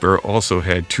Timekeeper also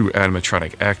had 2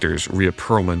 animatronic actors, Rhea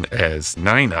Perlman as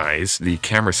Nine Eyes, the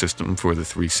camera system for the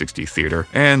 360 theater,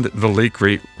 and the late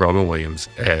great Robin Williams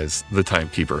as the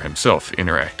Timekeeper himself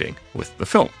interacting with the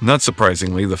film. Not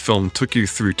surprisingly, the film took you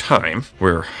through time,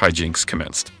 where hijinks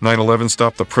commenced. 9/11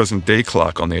 stopped the present-day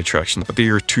clock on the attraction at the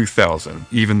year 2000,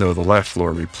 even though the Laugh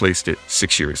Floor replaced it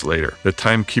 6 years later. The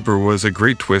Timekeeper was a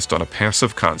great twist on a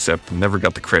passive concept and never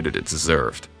got the credit it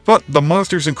deserved. But the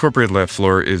Monsters Incorporated Laugh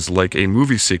Floor is like a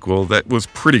movie sequel that was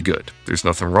pretty good. There's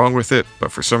nothing wrong with it,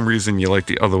 but for some reason you like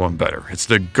the other one better. It's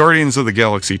the Guardians of the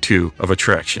Galaxy 2 of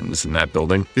attractions in that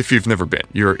building. If you've never been,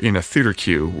 you're in a theater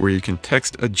queue where you can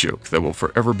text a joke that will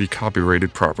forever be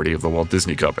copyrighted property of the Walt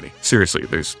Disney Company. Seriously,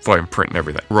 there's fine print and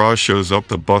everything. Roz shows up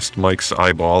to bust Mike's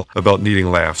eyeball about needing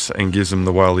laughs and gives him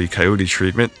the Wile E. Coyote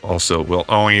treatment. Also, we'll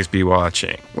always be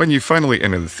watching. When you finally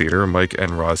enter the theater, Mike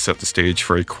and Roz set the stage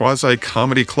for a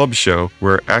quasi-comedy club show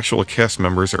where actual cast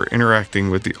members are interacting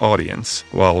with the audience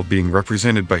while being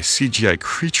represented by CGI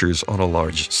creatures on a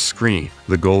large screen.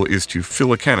 The goal is to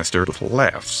fill a canister with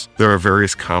laughs. There are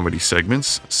various comedy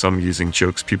segments, some using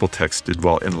jokes people texted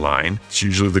while in line. It's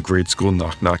usually the grade school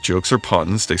knock-knock jokes or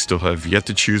puns. They still have yet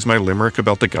to choose my limerick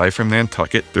about the guy from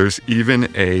Nantucket. There's even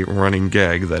a running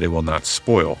gag that I will not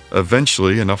spoil.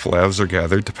 Eventually, enough laughs are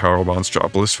gathered to power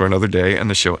Monstropolis for another day and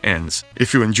the show ends.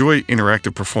 If you enjoy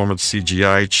interactive performance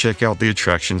CGI, check out the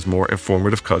attraction's more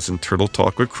informative cousin Turtle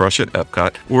Talk with Crush at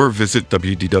Epcot, or visit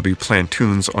WDW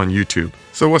Plantoons on YouTube.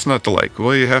 So what's not to like?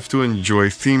 Well, you have to enjoy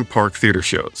theme park theater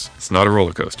shows. It's not a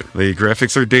roller coaster. The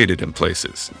graphics are dated in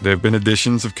places. There have been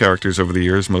additions of characters over the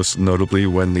years, most notably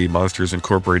when the Monsters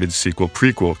Incorporated sequel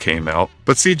prequel came out.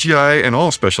 But CGI and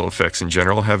all special effects in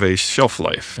general have a shelf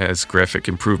life. As graphic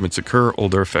improvements occur,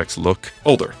 older effects look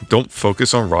older. Don't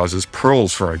focus on Roz's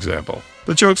pearls, for example.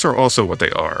 The jokes are also what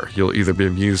they are. You'll either be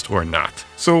amused or not.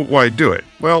 So why do it?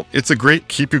 Well, it's a great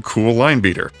keep-you-cool line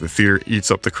beater. The theater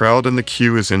eats up the crowd and the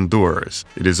queue is indoors.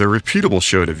 It is a repeatable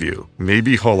show to view.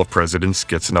 Maybe Hall of Presidents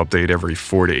gets an update every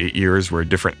 4 to 8 years where a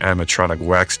different animatronic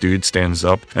wax dude stands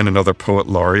up and another poet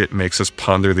laureate makes us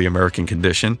ponder the American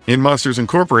condition. In Monsters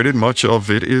Incorporated, much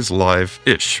of it is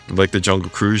live-ish. Like the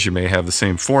Jungle Cruise, you may have the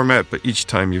same format, but each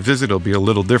time you visit it'll be a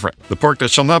little different. The park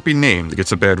that shall not be named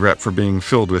gets a bad rap for being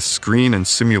filled with screen and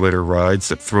simulator rides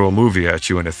that throw a movie at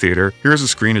you in a theater. Here's a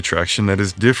screen attraction that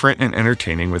is different and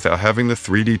entertaining without having the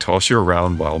 3D toss you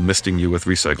around while misting you with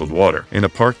recycled water. In a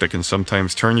park that can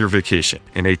sometimes turn your vacation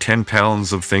in a 10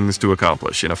 pounds of things to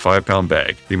accomplish in a 5-pound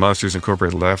bag, the Monsters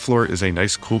Incorporated Laugh Floor is a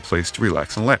nice, cool place to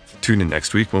relax and laugh. Tune in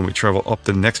next week when we travel up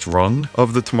the next rung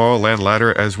of the Tomorrowland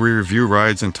ladder as we review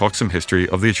rides and talk some history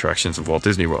of the attractions of Walt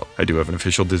Disney World. I do have an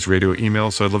official Diz Radio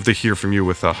email, so I'd love to hear from you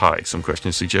with a hi, some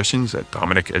questions, suggestions at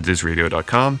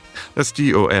Dominic@DizRadio.com. That's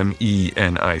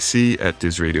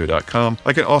DOMENIC@DizRadio.com.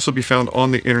 I can also be found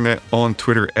on the internet on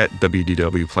Twitter at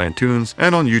WDW Plantoons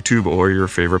and on YouTube or your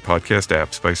favorite podcast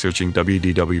apps by searching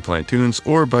WDW Plantoons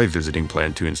or by visiting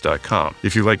Plantoons.com.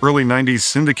 If you like early 90s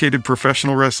syndicated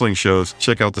professional wrestling shows,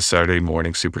 check out the Saturday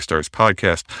Morning Superstars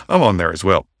podcast. I'm on there as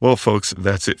well. Well, folks,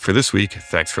 that's it for this week.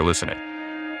 Thanks for listening.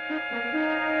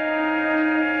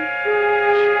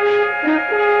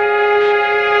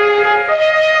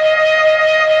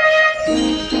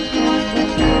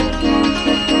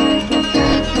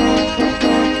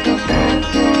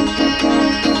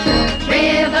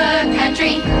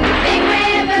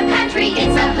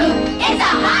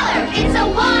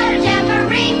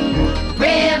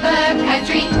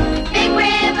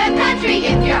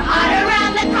 If you're hot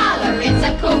around the collar, it's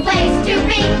a cool place to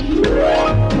be.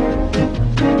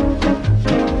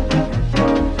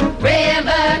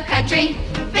 River country,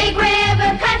 big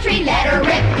river country, let her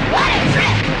rip. What a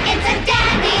trip! It's a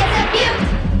dandy, it's a beaut.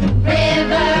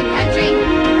 River country,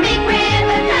 big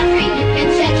river country, you can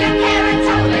shed your carrots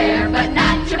over, but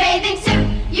not your bathing suit.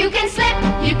 You can slip,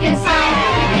 you can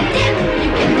slide, you can dip,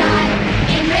 you can dive.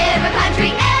 In river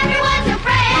country, everyone's a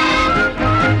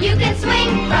friend. You can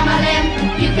swing from a limb.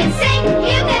 You can sing,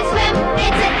 you can swim.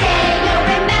 It's a day you'll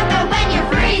remember when you're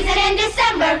freezing in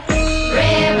December.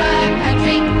 River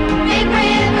country, big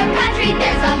river country.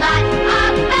 There's a lot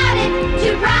about it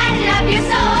to brighten up your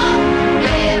soul.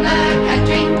 River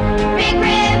country, big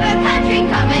river country.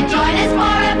 Come and join us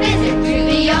for a visit to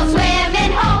the old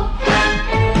swimming hole.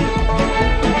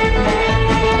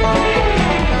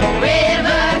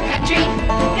 River country,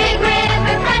 big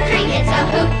river country. It's a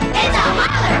hoot, it's a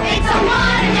holler, it's a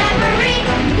water jamboree.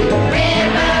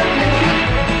 River country,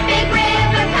 big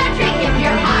river country. If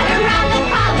you're hot around the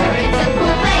collar, it's a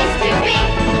cool place to be.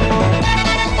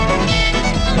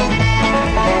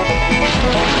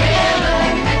 River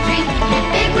country,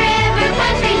 big river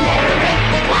country. Let her rip.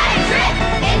 What a trip!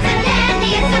 It's a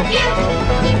dandy, it's a beaut.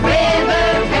 River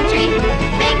country,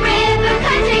 big river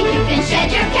country. You can shed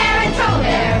your carrots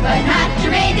over, but not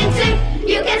your bathing suit.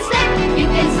 You can slip, you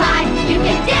can slide, you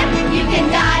can dip, you can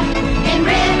dive. In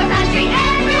river country,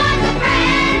 everyone's a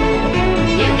friend.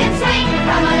 You can swing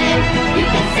from a limb, you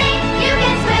can sing, you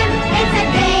can swim. It's a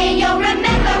day you'll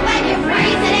remember when you're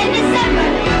freezing in December.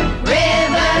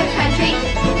 River country,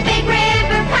 big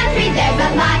river country. There's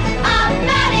a lot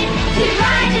about it to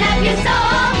brighten up your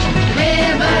soul.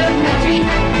 River country,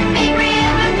 big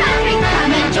river country.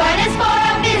 Come and join us for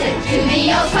a visit to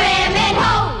the old swimming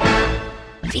hole.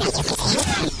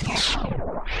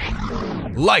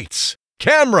 Lights,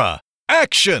 camera,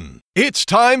 action! It's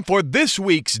time for this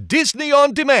week's Disney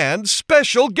On Demand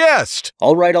special guest.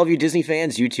 All right, all of you Disney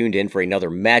fans, you tuned in for another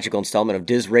magical installment of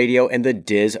Diz Radio and the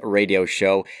Diz Radio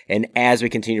Show. And as we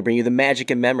continue to bring you the magic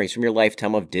and memories from your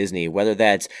lifetime of Disney, whether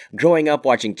that's growing up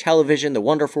watching television, the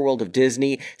wonderful world of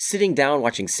Disney, sitting down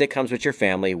watching sitcoms with your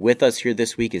family, with us here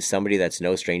this week is somebody that's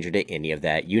no stranger to any of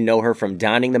that. You know her from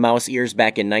donning the mouse ears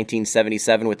back in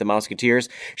 1977 with the Mouseketeers.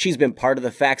 She's been part of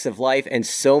the Facts of Life and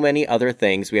so many other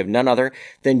things. We have none other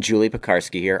than Julie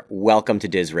Pekarsky here. Welcome to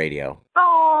Diz Radio.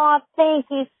 Oh, thank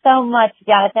you so much,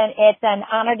 Jonathan. It's an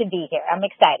honor to be here. I'm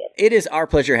excited. It is our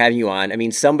pleasure having you on. I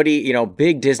mean, somebody,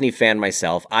 big Disney fan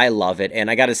myself. I love it.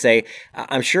 And I got to say,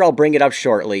 I'm sure I'll bring it up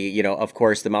shortly, of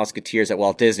course, the Mouseketeers at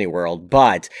Walt Disney World.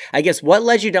 But I guess what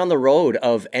led you down the road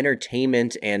of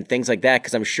entertainment and things like that?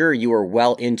 Because I'm sure you were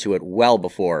well into it well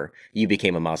before you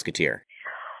became a Mouseketeer.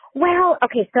 Well,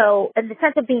 okay, so in the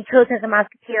sense of being chosen as a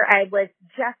Mouseketeer, I was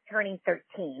just turning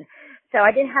 13. So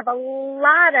I didn't have a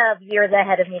lot of years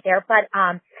ahead of me there, but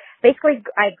basically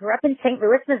I grew up in St.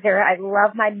 Louis, Missouri. I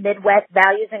love my Midwest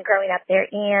values and growing up there,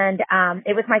 and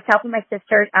it was myself and my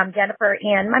sister, Jennifer,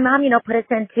 and my mom, put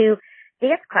us into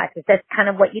dance classes. That's kind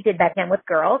of what you did back then with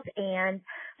girls, and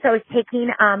so I was taking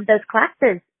those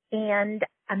classes, and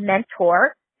a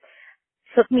mentor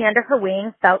took me under her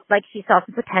wing, felt like she saw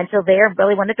some potential there,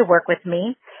 really wanted to work with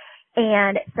me.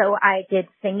 And so I did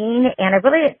singing, and I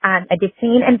did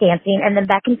singing and dancing. And then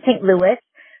back in St. Louis,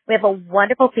 we have a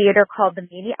wonderful theater called the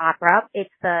Muni Opera.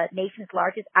 It's the nation's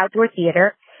largest outdoor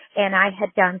theater, and I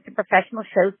had done some professional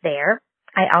shows there.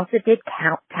 I also did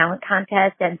talent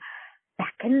contests and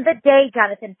back in the day,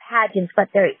 Jonathan, pageants, but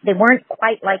they weren't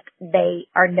quite like they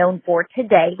are known for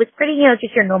today. It was pretty,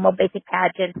 just your normal basic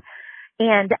pageant.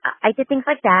 And I did things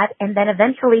like that. And then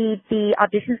eventually the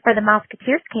auditions for the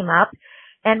Mouseketeers came up,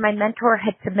 and my mentor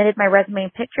had submitted my resume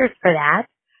and pictures for that.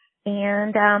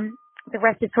 And the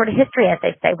rest is sort of history, as they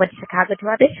say. Went to Chicago to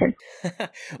audition.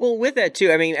 Well, with that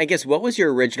too, I mean, I guess what was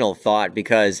your original thought?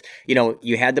 Because,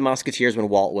 you had the Mouseketeers when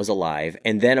Walt was alive.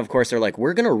 And then, of course, they're like,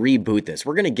 we're going to reboot this.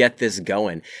 We're going to get this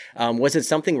going. Was it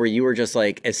something where you were just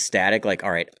like ecstatic? Like,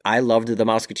 all right, I loved the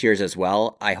Mouseketeers as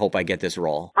well. I hope I get this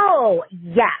role. Oh,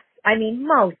 yes. I mean,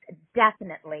 most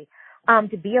definitely.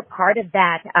 To be a part of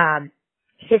that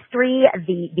history,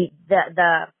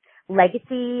 the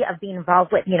legacy of being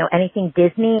involved with, anything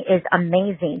Disney is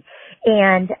amazing.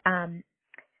 And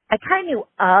I kind of knew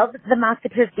of the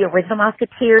Mouseketeers, the original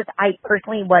Mouseketeers. I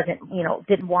personally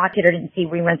didn't watch it or didn't see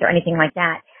reruns or anything like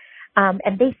that.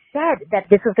 And they said that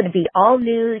this was going to be all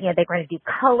new. They were going to do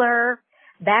color.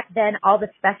 Back then, all the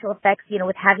special effects,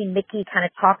 with having Mickey kind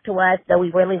of talk to us, though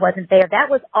he really wasn't there, that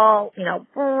was all,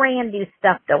 brand new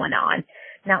stuff going on.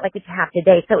 Not like what you have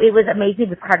today. So it was amazing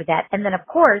to be part of that. And then, of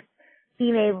course,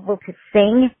 being able to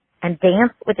sing and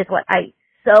dance, which is what I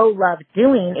so loved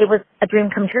doing. It was a dream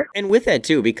come true. And with that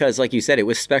too, because like you said, it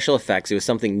was special effects. It was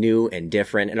something new and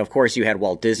different. And of course you had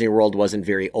Walt Disney World, wasn't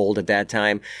very old at that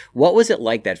time. What was it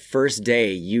like that first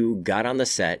day you got on the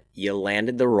set, you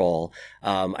landed the role?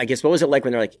 I guess, what was it like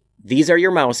when they're like, these are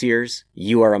your mouse ears,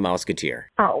 you are a Mouseketeer?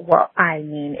 Oh, well, I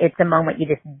mean, it's a moment you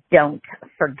just don't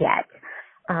forget.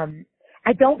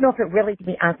 I don't know if it really, to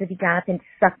be honest with you, Jonathan,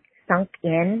 sunk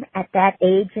in at that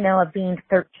age, of being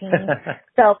 13.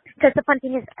 So, because the fun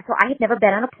thing is, so I had never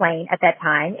been on a plane at that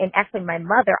time, and actually my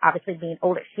mother, obviously being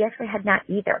older, she actually had not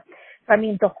either. So, I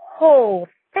mean, the whole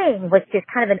thing was just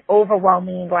kind of an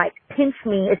overwhelming, like, pinch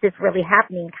me, is this really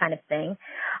happening kind of thing.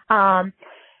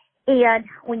 And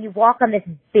when you walk on this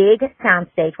big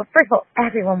soundstage, well, first of all,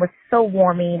 everyone was so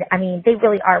warming. I mean, they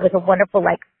really are. It was a wonderful,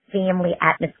 like, family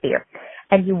atmosphere.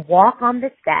 And you walk on the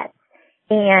set,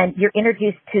 and you're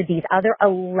introduced to these other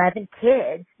 11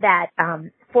 kids that,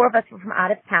 4 of us were from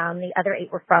out of town, the other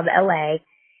 8 were from LA.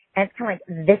 And it's kind of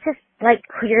like, this is like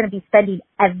who you're going to be spending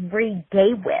every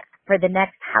day with for the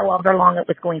next however long it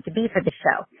was going to be for the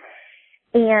show.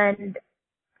 And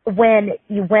when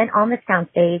you went on the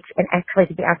soundstage, and actually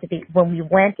to be honest with you, when we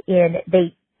went in,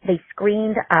 they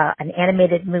screened, an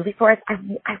animated movie for us. I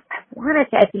want to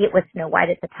say, I think it was Snow White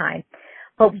at the time.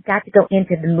 But we got to go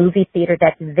into the movie theater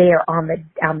that's there on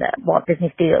the Walt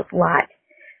Disney Studios lot.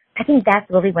 I think that's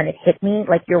really when it hit me.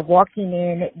 Like, you're walking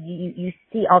in, you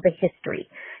see all the history.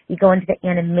 You go into the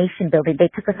animation building. They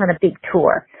took us on a big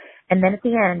tour. And then at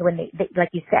the end, when they like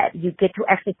you said, you get to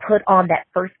actually put on that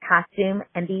first costume,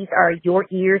 and these are your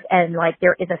ears, and like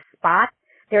there is a slot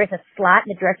in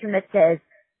the dressing room that says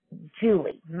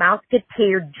Julie,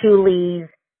 Mouseketeer Julie's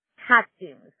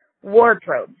costumes,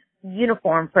 wardrobes,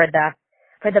 uniform for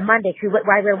the Monday,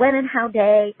 why we're When and How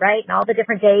Day, right? And all the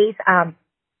different days.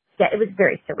 Yeah, it was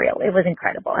very surreal. It was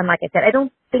incredible. And like I said, I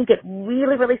don't think it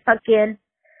really, really sunk in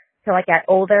till I got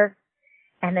older.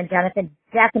 And then, Jonathan,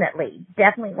 definitely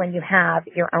when you have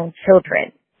your own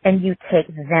children and you take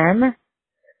them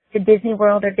to Disney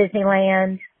World or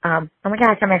Disneyland. Oh my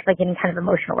gosh, I'm actually getting kind of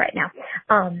emotional right now.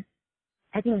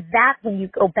 I think that's when you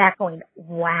go back going,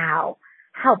 wow,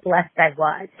 how blessed I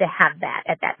was to have that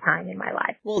at that time in my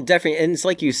life. Well, definitely. And it's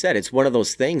like you said, it's one of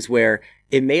those things where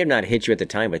it may have not hit you at the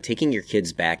time, but taking your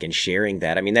kids back and sharing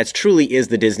that, I mean, that's truly is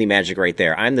the Disney magic right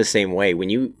there. I'm the same way. When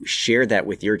you share that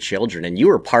with your children and you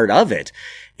are part of it,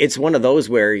 it's one of those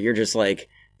where you're just like,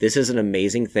 this is an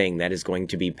amazing thing that is going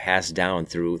to be passed down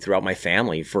throughout my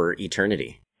family for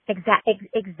eternity.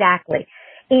 Exactly.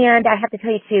 And I have to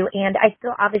tell you too, and I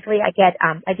still, obviously I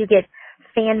do get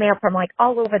fan mail from like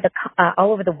all over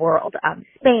the world,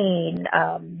 Spain,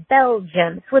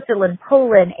 Belgium, Switzerland,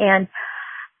 Poland, and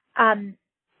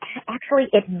actually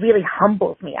it really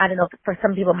humbles me. I don't know if for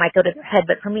some people it might go to their head,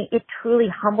 but for me it truly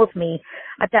humbles me.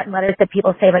 I've gotten letters that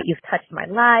people say about, you've touched my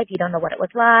life, you don't know what it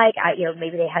was like.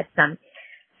 Maybe they had some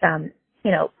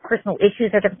personal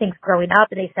issues or different things growing up,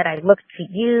 and they said, I looked to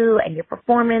you and your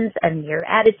performance and your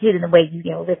attitude and the way you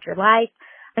lived your life.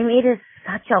 I mean, it is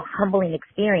such a humbling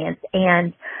experience.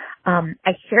 And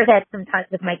I share that sometimes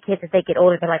with my kids as they get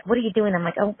older. They're like, what are you doing? I'm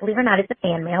like, oh, believe it or not, it's a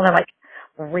fan mail. They're like,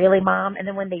 really, Mom? And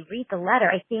then when they read the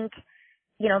letter, I think,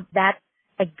 that's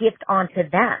a gift onto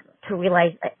them to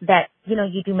realize that,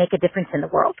 you do make a difference in the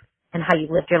world and how you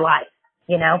lived your life,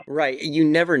 you know? Right. You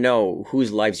never know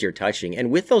whose lives you're touching. And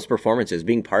with those performances,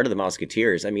 being part of the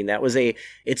Mouseketeers, I mean,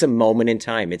 it's a moment in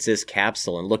time. It's this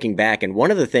capsule and looking back. And one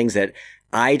of the things that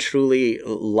I truly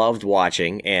loved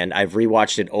watching, and I've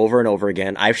rewatched it over and over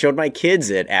again. I've showed my kids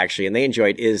it actually, and they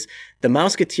enjoyed, is the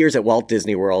Mouseketeers at Walt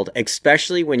Disney World,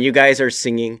 especially when you guys are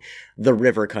singing the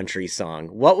River Country song.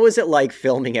 What was it like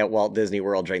filming at Walt Disney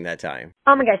World during that time?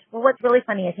 Oh my gosh. Well, what's really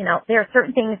funny is, there are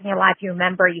certain things in your life you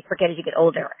remember, you forget as you get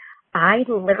older. I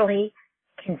literally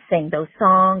can sing those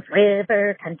songs,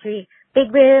 River Country,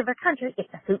 Big River Country,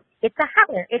 it's a hoot, it's a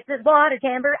howler, it's a water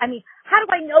tambour. I mean, how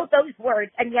do I know those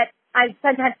words? And yet I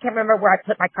sometimes can't remember where I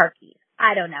put my car keys.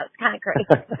 I don't know. It's kind of crazy.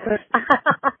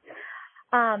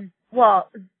 Well,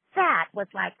 that was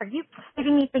like, are you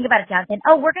kidding me? Think about it, Jonathan.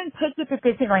 Oh, we're going to take you to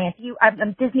Disneyland,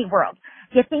 Disney World.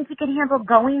 Do you think you can handle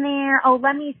going there? Oh,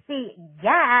 let me see.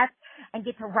 Yes. And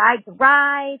get to ride the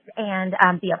rides and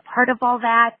be a part of all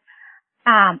that.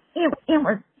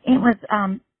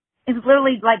 It was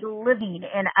literally like living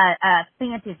in a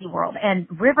fantasy world. And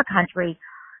River Country,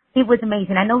 it was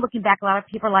amazing. I know looking back, a lot of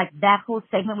people are like, that whole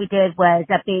segment we did was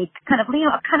a big kind of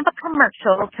a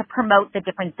commercial to promote the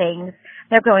different things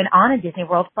that are going on in Disney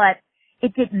World, but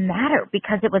it didn't matter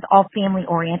because it was all family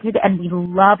oriented and we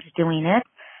loved doing it.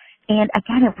 And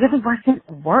again, it really wasn't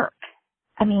work.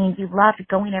 I mean, you loved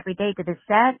going every day to the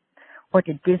set or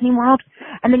to Disney World.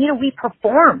 And then, we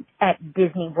performed at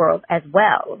Disney World as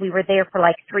well. We were there for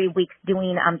like 3 weeks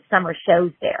doing summer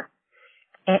shows there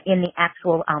in the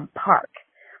actual park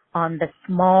on the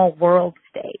Small World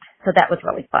stage. So that was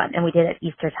really fun. And we did it at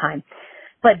Easter time.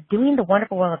 But doing the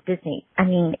Wonderful World of Disney, I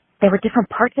mean, there were different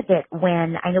parts of it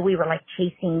when I know we were like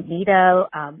chasing Nito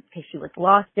because she was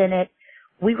lost in it.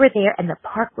 We were there and the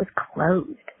park was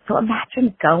closed. So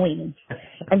imagine going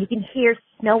and you can hear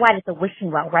Snow White at the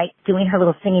Wishing Well, right, doing her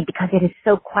little singing because it is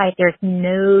so quiet. There's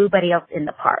nobody else in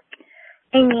the park.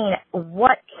 I mean,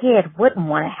 what kid wouldn't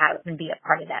want to have and be a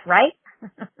part of that, right?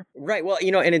 Right. Well,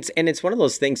 and it's one of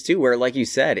those things too, where, like you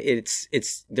said,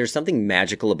 there's something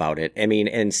magical about it. I mean,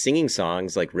 and singing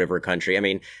songs like River Country. I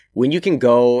mean, when you can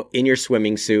go in your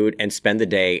swimming suit and spend the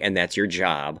day and that's your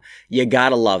job, you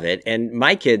gotta love it. And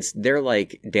my kids, they're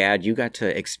like, Dad, you got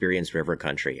to experience River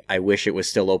Country. I wish it was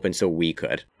still open so we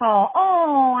could. Oh,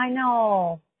 I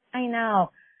know.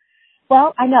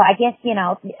 Well, I know. I guess,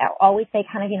 always say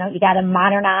kind of, you got to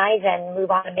modernize and move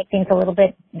on and make things a little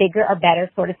bit bigger or better,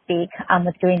 so to speak,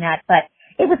 with doing that. But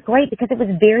it was great because it was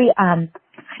very, how do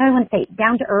I want to say,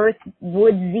 down to earth,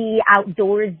 woodsy,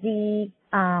 outdoorsy. You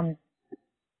know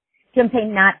what I'm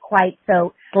saying? Not quite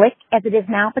so slick as it is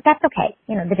now, but that's okay.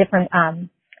 The different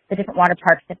water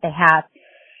parks that they have.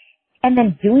 And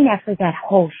then doing actually that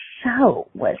whole show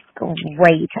was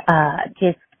great.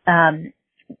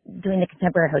 Doing the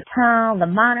Contemporary Hotel, the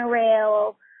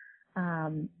monorail,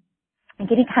 and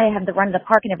getting kind of have the run of the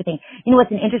park and everything.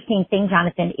 What's an interesting thing,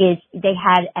 Jonathan, is they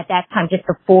had at that time just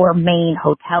the 4 main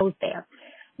hotels there.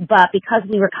 But because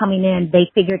we were coming in, they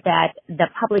figured that the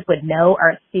public would know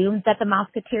or assume that the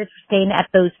Mouseketeers were staying at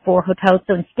those 4 hotels.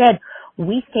 So instead,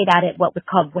 we stayed out at what was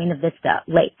called Buena Vista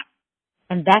Lake.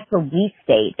 And that's where we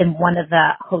stayed, in one of the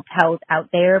hotels out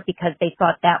there, because they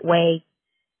thought that way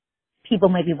people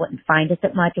maybe wouldn't find us as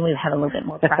much and we would have a little bit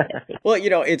more privacy. Well,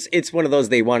 it's one of those,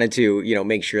 they wanted to,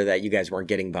 make sure that you guys weren't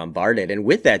getting bombarded. And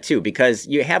with that too, because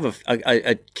you have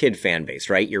a kid fan base,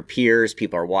 right? Your peers,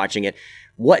 people are watching it.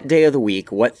 What day of the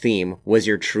week, what theme was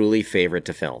your truly favorite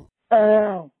to film?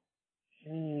 Oh,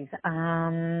 jeez.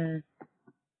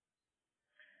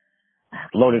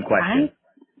 Loaded question.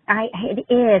 It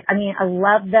is. I mean, I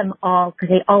love them all because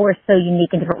they all were so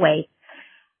unique in different ways.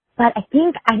 But I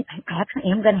think I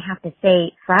actually am going to have to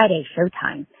say Friday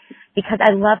Showtime, because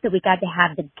I love that we got to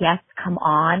have the guests come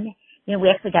on. We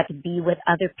actually got to be with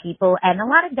other people, and a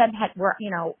lot of them were,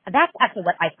 that's actually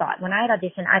what I thought. When I had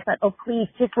auditioned, I thought, oh, please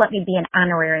just let me be an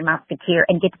honorary Mouseketeer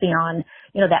and get to be on,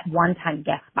 that one-time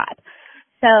guest spot.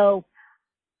 So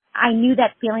I knew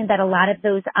that feeling that a lot of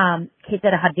those kids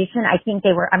at audition, I think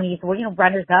they were,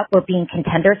 runners-up or being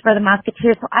contenders for the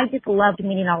Mouseketeers. So I just loved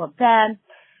meeting all of them.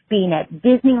 Being at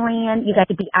Disneyland, you got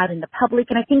to be out in the public,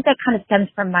 and I think that kind of stems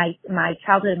from my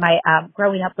childhood, my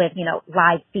growing up with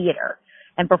live theater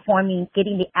and performing,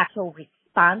 getting the actual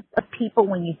response of people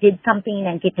when you did something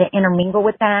and get to intermingle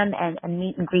with them and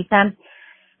meet and greet them.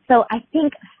 So I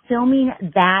think filming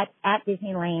that at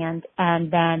Disneyland and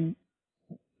then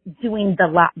doing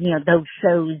those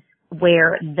shows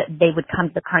where they would come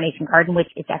to the Carnation Garden,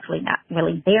 which is actually not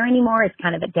really there anymore. It's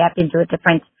kind of adapted into a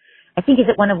different. I think is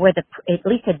it one of where at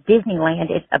least at Disneyland,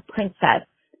 it's a princess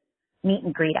meet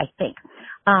and greet, I think.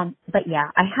 But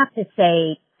yeah, I have to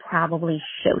say probably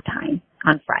Showtime.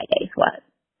 on Fridays was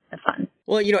the fun.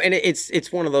 Well, and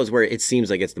it's one of those where it seems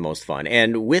like it's the most fun.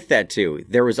 And with that, too,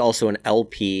 there was also an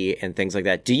LP and things like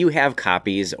that. Do you have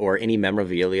copies or any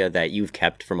memorabilia that you've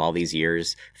kept from all these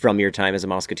years from your time as a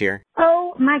Mouseketeer?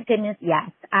 Oh, my goodness, yes.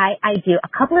 I do. A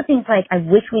couple of things I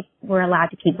wish we were allowed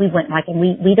to keep. We wouldn't and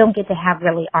we don't get to have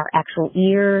really our actual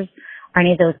ears or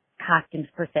any of those costumes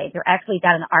per se. They're actually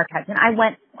down in the archives. And I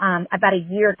went about a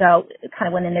year ago, kind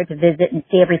of went in there to visit and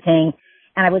see everything.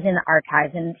 And I was in the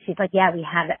archives, and she's like, yeah, we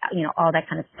have, all that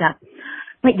kind of stuff.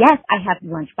 But yes, I have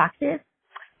lunch boxes.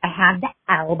 I have the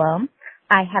album.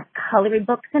 I have coloring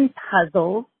books and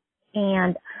puzzles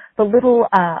and the little,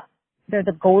 they're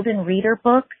the Golden Reader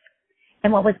books.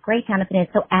 And what was great, Jonathan, is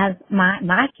so as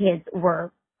my kids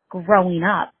were growing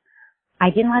up, I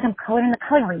didn't let them color in the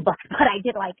coloring books, but I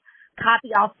did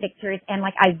copy all pictures and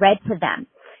I read to them.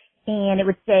 And it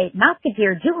would say,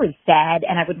 Mouseketeer Julie said,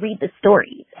 and I would read the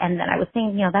stories. And then I was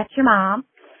saying, that's your mom.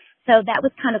 So that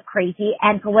was kind of crazy.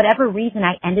 And for whatever reason,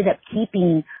 I ended up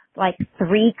keeping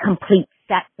 3 complete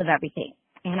sets of everything.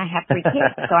 And I have 3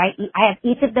 kids. So I have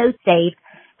each of those saved.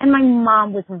 And my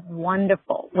mom was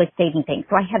wonderful with saving things.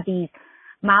 So I have these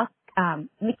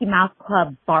Mickey Mouse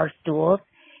Club bar stools.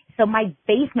 So my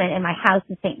basement in my house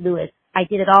in St. Louis, I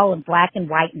did it all in black and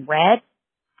white and red.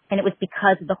 And it was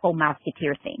because of the whole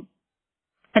Mouseketeer thing.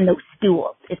 And those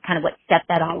stools is kind of what set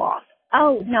that all off.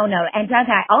 Oh, no. And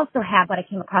Jonathan, I also have what I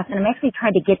came across, and I'm actually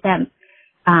trying to get them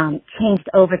changed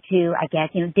over to, I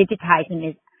guess, digitizing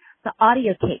is the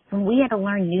audio tapes. When we had to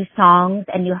learn new songs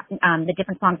and the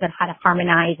different songs that had to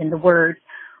harmonize and the words,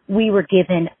 we were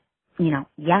given,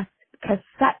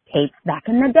 cassette tapes back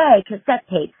in the day, cassette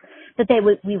tapes that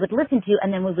we would listen to,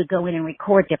 and then we would go in and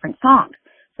record different songs.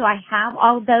 So I have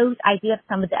all of those. I do have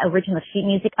some of the original sheet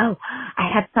music. Oh, I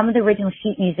have some of the original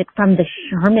sheet music from the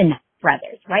Sherman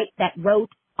Brothers, right? That wrote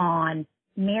on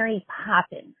Mary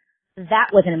Poppins. That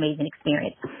was an amazing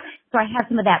experience. So I have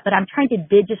some of that, but I'm trying to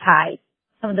digitize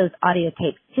some of those audio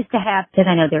tapes just to have, because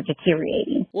I know they're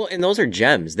deteriorating. Well, and those are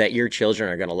gems that your children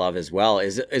are going to love as well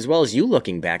as you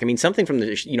looking back. I mean, something from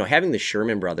the, having the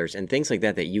Sherman Brothers and things like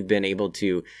that you've been able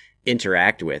to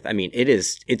interact with. I mean,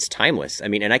 it's timeless. I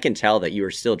mean, and I can tell that you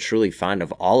are still truly fond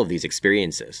of all of these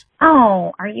experiences.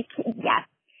 Oh, are you kidding?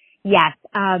 Yes.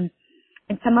 And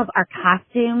some of our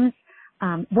costumes,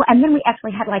 and then we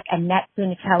actually had Annette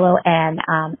Funicello and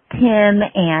Tim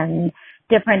and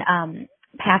different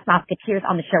past Mouseketeers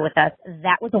on the show with us.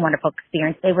 That was a wonderful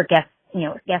experience. They were guest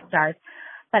stars.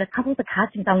 But a couple of the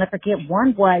costumes I'll never forget.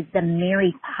 One was the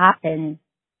Mary Poppins.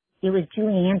 It was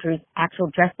Julie Andrews'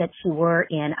 actual dress that she wore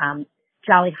in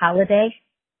Jolly Holiday,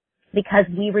 because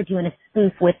we were doing a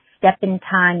spoof with Step in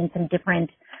Time and some different,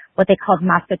 what they called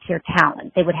Mouseketeer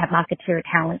talent. They would have Mouseketeer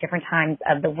talent different times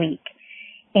of the week.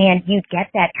 And you'd get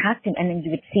that costume, and then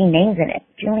you would see names in it,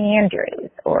 Julie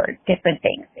Andrews or different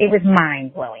things. It was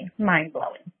mind-blowing.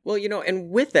 Well,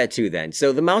 and with that too then,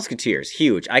 so the Mouseketeers,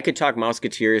 huge. I could talk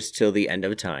Mouseketeers till the end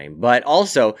of time, but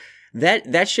also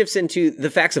that shifts into the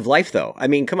Facts of Life, though. I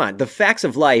mean, come on. The Facts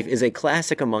of Life is a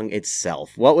classic among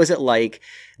itself. What was it like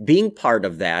being part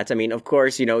of that? I mean, of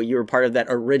course, you were part of that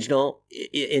original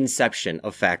inception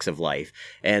of Facts of Life,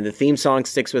 and the theme song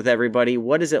sticks with everybody.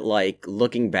 What is it like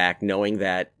looking back, knowing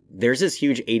that there's this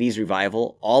huge 80s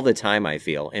revival all the time, I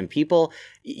feel, and people,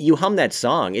 you hum that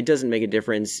song. It doesn't make a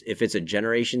difference if it's a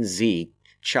Generation Z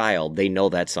child. They know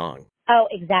that song. Oh,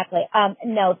 exactly.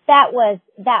 No, that was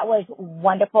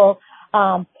wonderful.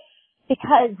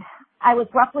 Because I was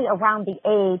roughly around the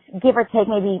age, give or take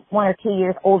maybe 1 or 2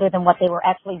 years older than what they were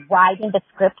actually writing the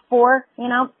script for,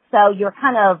 so you're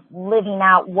kind of living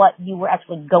out what you were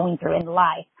actually going through in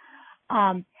life.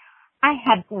 I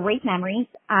have great memories.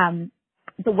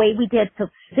 The way we did, so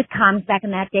sitcoms back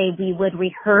in that day, we would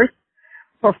rehearse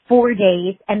for 4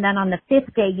 days, and then on the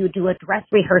 5th day you do a dress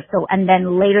rehearsal, and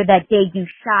then later that day you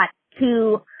shot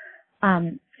 2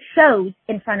 shows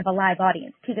in front of a live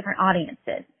audience, 2 different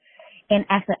audiences. And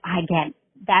again,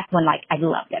 that's when I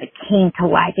loved it. It came to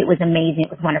life. It was amazing.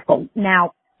 It was wonderful.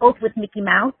 Now, both with Mickey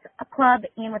Mouse Club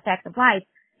and with Facts of Life,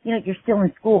 you're still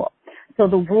in school. So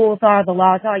the rules are, the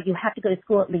laws are, you have to go to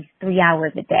school at least 3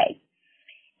 hours a day.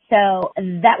 So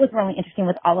that was really interesting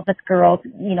with all of us girls.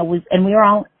 We were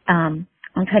all, I'm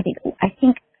trying to think, I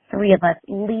think 3 of us,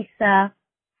 Lisa,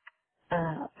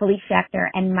 Felice Schachter,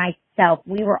 and myself,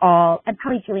 we were all, and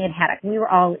probably Julianne Haddock, we were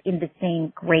all in the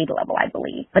same grade level, I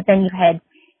believe. But then you had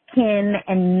Kim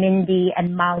and Mindy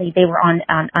and Molly, they were on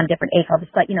different age levels.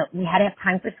 But, we had to have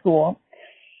time for school.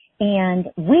 And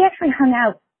we actually hung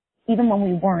out even when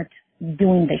we weren't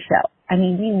doing the show. I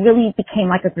mean, we really became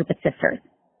like a group of sisters.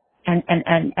 And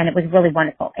it was really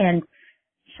wonderful. And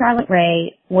Charlotte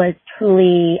Rae was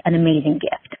truly an amazing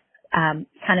gift. Kind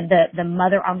of the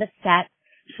mother on the set.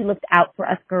 She looked out for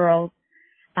us girls,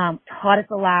 taught us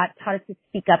a lot, taught us to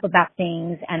speak up about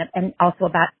things and also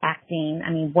about acting.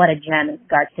 I mean, what a gem in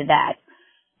regards to that.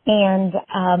 And,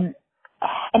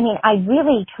 I mean, I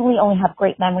really truly only have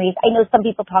great memories. I know some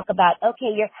people talk about,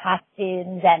 okay, your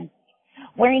costumes and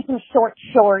wearing some short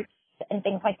shorts and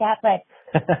things like that, but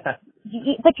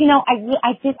you know,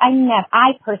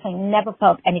 I personally never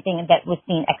felt anything that was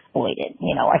being exploited,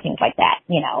 you know, or things like that,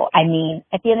 you know. I mean,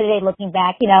 at the end of the day, looking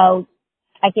back, you know,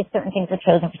 I guess certain things were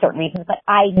chosen for certain reasons, but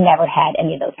I never had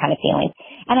any of those kind of feelings.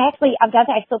 And I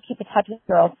still keep in touch with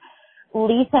girls.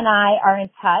 Lisa and I are in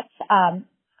touch,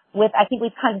 I think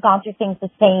we've kind of gone through things the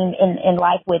same in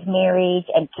life with marriage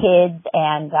and kids,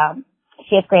 and,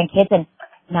 she has grandkids, and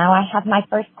now I have my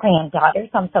first granddaughter,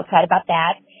 so I'm so excited about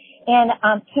that. And,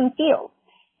 Kim Fields,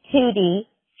 Tootie,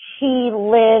 she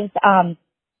lives,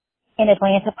 in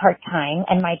Atlanta part-time,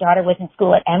 and my daughter was in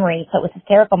school at Emory, so it was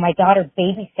hysterical. My daughter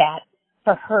babysat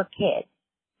for her kids.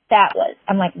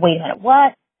 I'm like, wait a minute,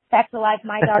 what? Facts of life,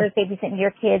 my daughter's babysitting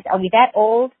your kids. Are we that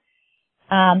old?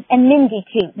 And Mindy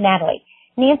too, Natalie.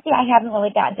 Nancy, I haven't really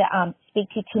gotten to, speak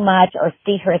to too much or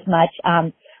see her as much,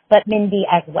 but Mindy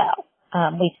as well.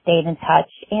 We've stayed in touch,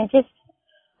 and just,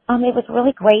 it was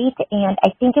really great, and I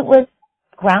think it was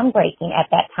groundbreaking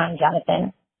at that time,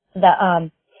 Jonathan.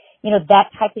 You know, that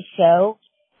type of show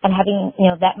and having, you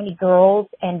know, that many girls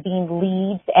and being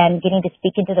leads and getting to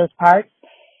speak into those parts.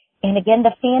 And again,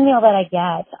 the fan mail that I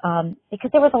get,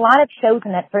 because there was a lot of shows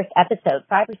in that first episode,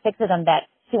 5 or 6 of them that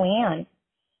Sue Ann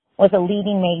was a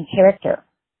leading main character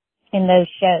in those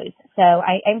shows. So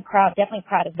I'm definitely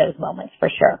proud of those moments for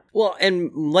sure. Well,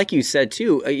 and like you said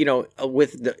too, you know,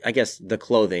 with the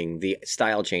clothing, the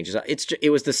style changes,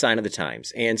 it was the sign of the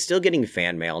times, and still getting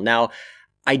fan mail. Now,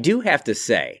 I do have to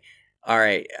say, all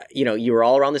right, you know, you were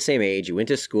all around the same age, you went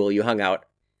to school, you hung out.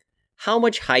 How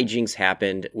much hijinks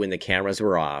happened when the cameras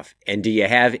were off? And do you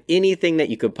have anything that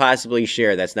you could possibly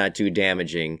share that's not too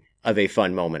damaging of a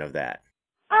fun moment of that?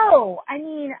 Oh, I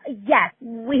mean, yes,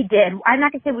 we did. I'm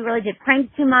not going to say we really did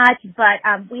pranks too much, but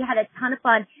we had a ton of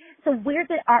fun. So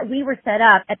we were set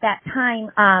up at that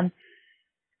time,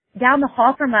 down the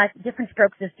hall from us, Different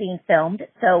Strokes was being filmed.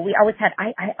 So we always had,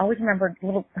 I always remember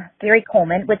little Gary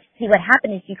Coleman, which, see, what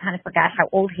happened is you kind of forgot how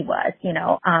old he was, you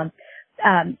know,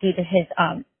 due to his,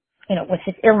 you know, with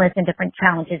his illness and different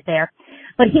challenges there.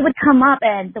 But he would come up,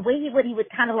 and the way he would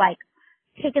kind of like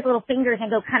take his little fingers and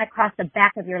go kind of across the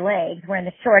back of your legs wearing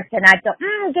the shorts, and I'd go,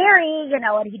 Gary, you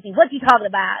know, and he'd be, what you talking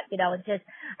about? You know, and just,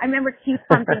 I remember cute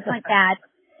fun things like that.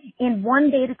 And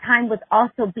One Day at a Time was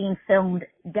also being filmed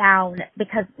down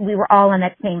because we were all in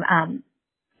that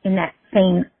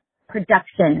same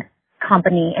production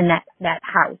company in that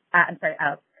house,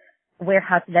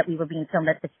 warehouse that we were being filmed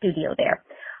at the studio there.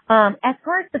 As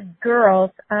far as the girls,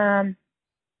 I'm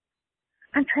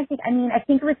trying to think, I mean, I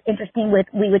think it was interesting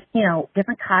we would, you know,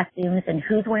 different costumes and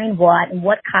who's wearing what and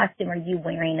what costume are you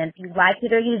wearing and if you liked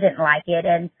it or you didn't like it,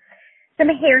 and some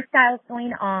hairstyles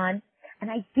going on.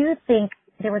 And I do think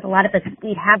there was a lot of us,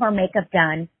 we'd have our makeup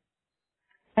done,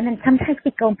 and then sometimes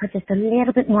we'd go and put just a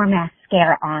little bit more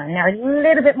mascara on or a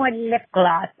little bit more lip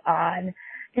gloss on,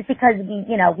 just because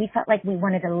we felt like we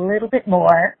wanted a little bit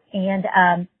more, and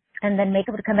then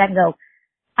makeup would come back and go,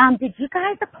 did you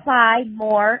guys apply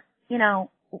more, you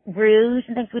know, rouge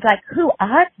and things? We'd like, who,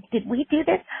 us? Did we do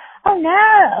this? Oh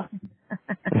no.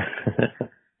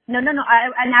 No.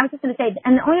 I was just going to say,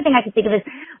 and the only thing I could think of is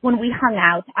when we hung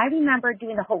out, I remember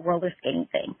doing the whole roller skating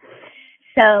thing.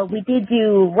 So we did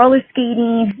do roller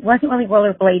skating. It wasn't really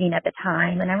rollerblading at the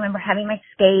time. And I remember having my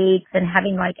skates and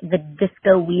having like the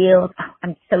disco wheels. Oh,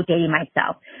 I'm so dating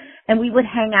myself. And we would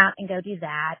hang out and go do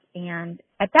that. And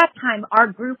at that time, our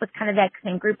group was kind of that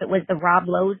same group. It was the Rob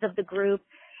Lowe's of the group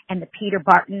and the Peter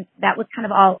Bartons. That was kind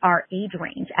of all our age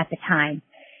range at the time.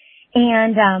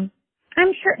 And,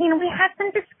 I'm sure, you know, we had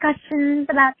some discussions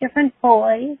about different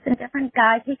boys and different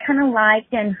guys we kind of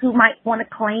liked and who might want to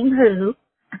claim who.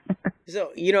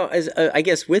 So, you know, as I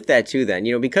guess with that too, then,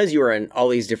 you know, because you were in all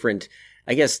these different,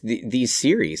 I guess, these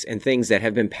series and things that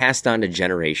have been passed on to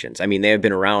generations. I mean, they have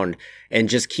been around and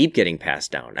just keep getting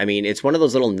passed down. I mean, it's one of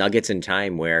those little nuggets in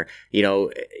time where, you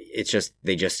know, it's just,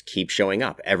 they just keep showing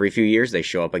up. Every few years, they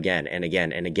show up again and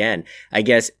again and again. I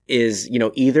guess is, you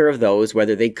know, either of those,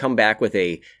 whether they come back with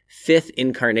a 5th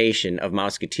incarnation of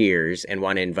Mouseketeers and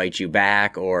want to invite you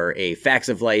back, or a Facts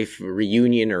of Life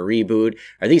reunion or reboot,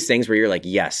 are these things where you're like,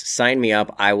 yes, sign me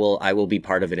up. I will be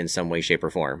part of it in some way, shape, or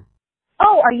form.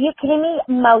 Oh, are you kidding me?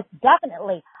 Most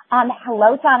definitely.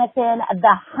 Hello, Jonathan.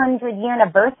 The 100-year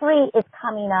anniversary is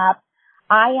coming up.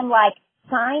 I am like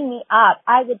sign me up.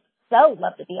 I would so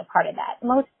love to be a part of that.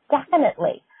 Most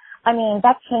definitely. I mean,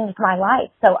 that changed my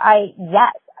life. So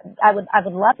yes, I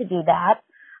would love to do that.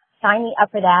 Sign me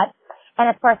up for that. And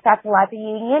of course, Facts of Life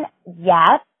reunion.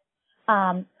 Yes.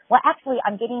 Well, actually,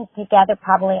 I'm getting together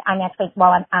probably,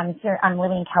 while I'm here, I'm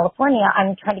living in California,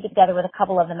 I'm trying to get together with a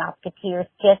couple of the Mouseketeers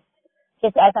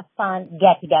just as a fun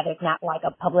get together. It's not like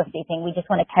a publicity thing. We just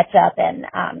want to catch up and,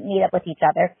 meet up with each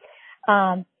other.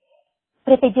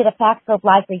 But if they did a Facts of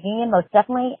Life reunion, most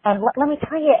definitely, and let me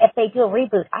tell you, if they do a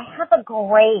reboot, I have a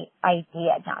great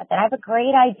idea, Jonathan. I have a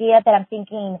great idea that I'm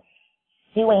thinking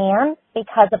Sue Ann,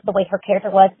 because of the way her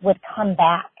character was, would come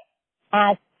back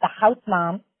as the house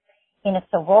mom in a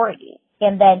sorority,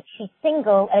 and then she's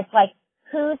single, and it's like,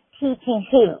 who's teaching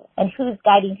who, and who's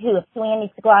guiding who? If Sue Ann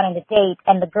needs to go out on a date,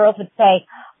 and the girls would say,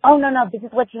 oh, no, this is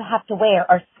what you have to wear,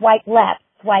 or swipe left,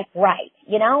 swipe right,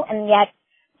 and yet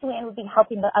Sue Ann would be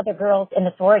helping the other girls in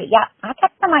the sorority. Yeah, I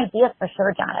got some ideas for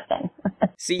sure, Jonathan.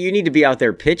 See, you need to be out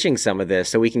there pitching some of this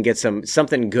so we can get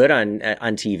something good on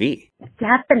TV.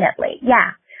 Definitely,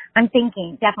 yeah. I'm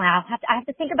thinking, definitely. I have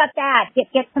to think about that.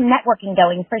 Get some networking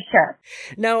going for sure.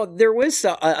 Now, there was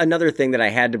another thing that I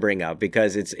had to bring up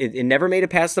because it never made it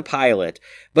past the pilot,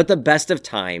 but The Best of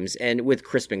Times, and with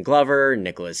Crispin Glover,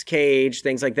 Nicolas Cage,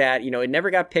 things like that, it never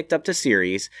got picked up to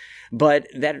series, but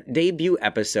that debut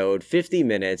episode, 50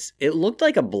 minutes, it looked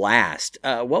like a blast.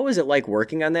 What was it like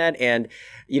working on that? And,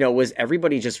 was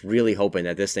everybody just really hoping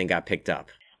that this thing got picked up?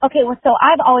 Okay, well, so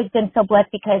I've always been so blessed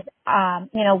because,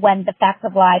 when the Facts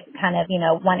of Life kind of,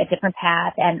 went a different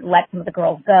path and let some of the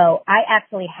girls go, I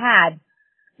actually had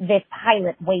this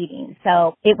pilot waiting.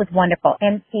 So it was wonderful.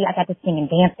 MC, I got to sing and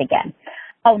dance again.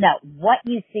 Oh no, what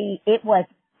you see, it was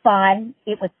fun.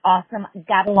 It was awesome.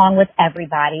 Got along with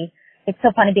everybody. It's so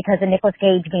funny because of Nicolas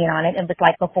Cage being on it. It was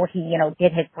like before he,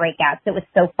 did his breakouts. It was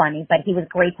so funny, but he was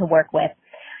great to work with.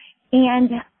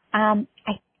 And,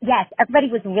 yes, everybody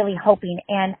was really hoping.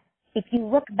 And if you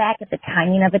look back at the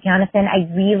timing of it, Jonathan,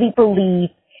 I really believe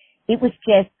it was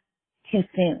just too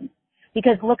soon.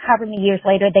 Because look how many years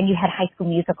later, then you had High School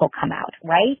Musical come out,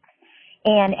 right?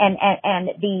 And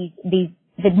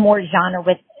the more genre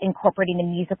with incorporating the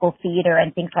musical theater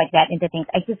and things like that into things.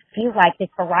 I just feel like this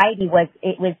variety was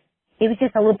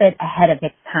just a little bit ahead of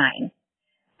its time,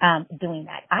 doing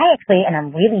that. I actually, and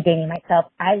I'm really dating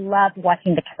myself, I loved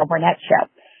watching the Carol Burnett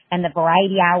show and the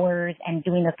variety hours and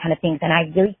doing those kind of things. And I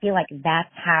really feel like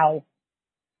that's how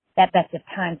that Best of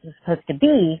Times was supposed to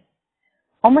be,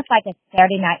 almost like a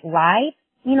Saturday Night Live,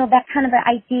 that kind of an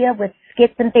idea with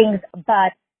skits and things,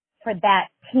 but for that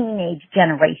teenage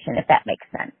generation, if that makes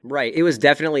sense. Right. It was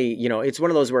definitely, it's one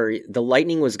of those where the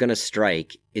lightning was going to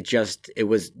strike. It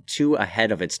was too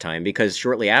ahead of its time because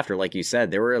shortly after, like you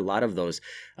said, there were a lot of those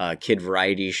kid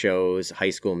variety shows,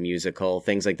 High School Musical,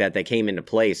 things like that came into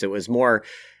place. It was more,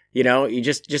 you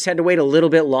just had to wait a little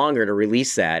bit longer to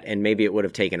release that, and maybe it would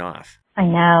have taken off. I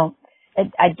know.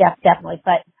 I definitely.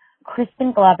 But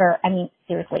Crispin Glover, I mean,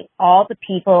 seriously, all the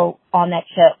people on that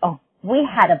show, we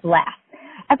had a blast.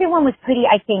 Everyone was pretty,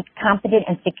 I think, confident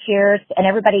and secure, and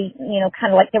everybody,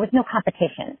 kind of like there was no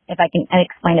competition, if I can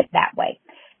explain it that way.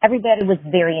 Everybody was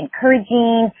very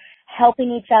encouraging, helping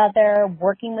each other,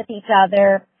 working with each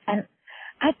other. And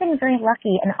I've been very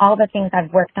lucky in all the things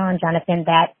I've worked on, Jonathan,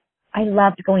 that I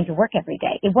loved going to work every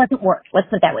day. It wasn't work. Let's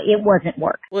put it that way. It wasn't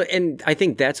work. Well, and I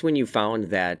think that's when you found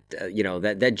that,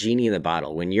 that genie in the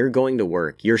bottle. When you're going to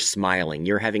work, you're smiling,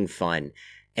 you're having fun,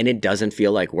 and it doesn't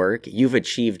feel like work, you've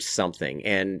achieved something.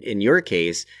 And in your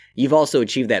case, you've also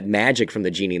achieved that magic from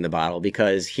the genie in the bottle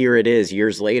because here it is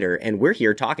years later, and we're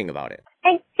here talking about it.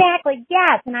 Exactly,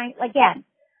 yes. And I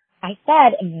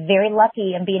said, I'm very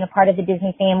lucky in being a part of the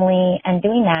Disney family and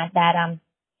doing that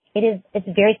it's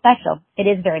very special. It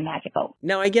is very magical.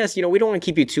 Now, I guess, we don't want to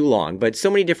keep you too long, but so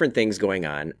many different things going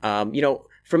on.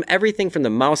 From everything from the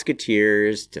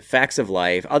Mouseketeers to Facts of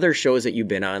Life, other shows that you've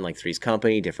been on, like Three's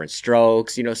Company, Different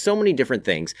Strokes, so many different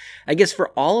things. I guess for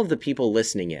all of the people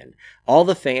listening in, all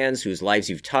the fans whose lives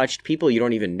you've touched, people you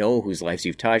don't even know whose lives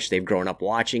you've touched, they've grown up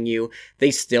watching you,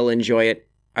 they still enjoy it.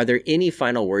 Are there any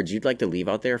final words you'd like to leave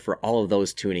out there for all of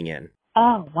those tuning in?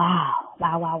 Oh,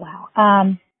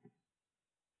 wow.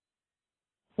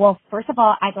 Well, first of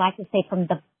all, I'd like to say I'm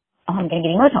going to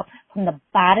get emotional, from the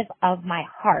bottom of my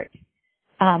heart,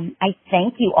 I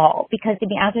thank you all, because to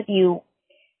be honest with you,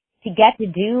 to get to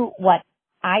do what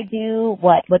I do,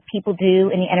 what people do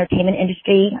in the entertainment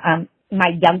industry, my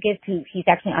youngest, he's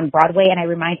actually on Broadway, and I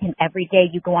remind him every day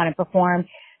you go on and perform,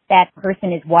 that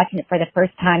person is watching it for the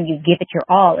first time, you give it your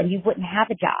all, and you wouldn't have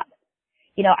a job.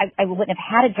 I wouldn't have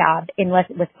had a job unless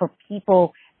it was for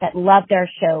people that loved our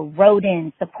show, wrote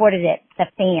in, supported it, the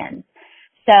fans.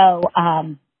 So,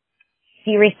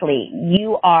 seriously,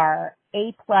 you are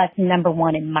A+ number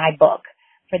one in my book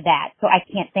for that. So I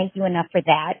can't thank you enough for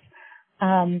that.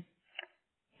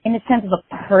 In the sense of a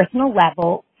personal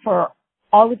level, for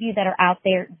all of you that are out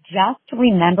there, just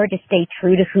remember to stay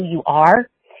true to who you are.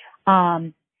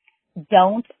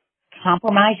 Don't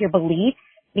compromise your beliefs,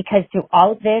 because through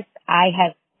all of this, I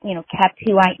have, kept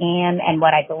who I am and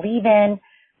what I believe in.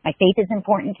 My faith is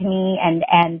important to me, and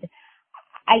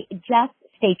I just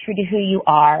stay true to who you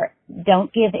are.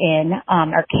 Don't give in,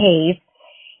 or cave,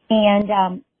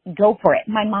 and, go for it.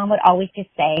 My mom would always just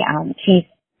say, she's,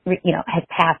 has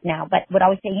passed now, but would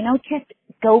always say, just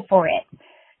go for it.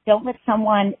 Don't let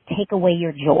someone take away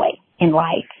your joy in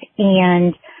life.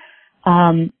 And,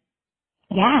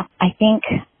 yeah, I think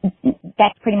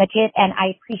that's pretty much it. And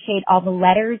I appreciate all the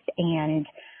letters and,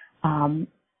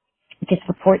 the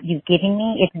support you've given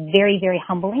me. It's very, very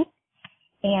humbling.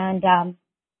 And,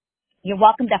 you're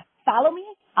welcome to follow me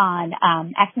on,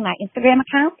 actually my Instagram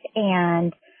account.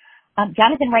 And,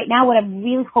 Jonathan, right now, what I'm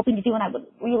really hoping to do, and I would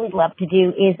really love to do,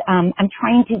 is I'm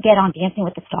trying to get on Dancing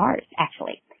with the Stars,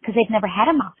 actually, because they've never had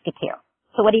a Mouseketeer.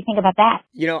 So what do you think about that?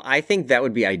 I think that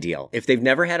would be ideal. If they've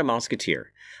never had a Mouseketeer,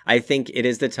 I think it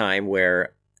is the time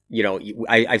where,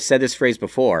 I've said this phrase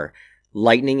before,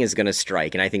 lightning is going to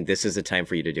strike, and I think this is the time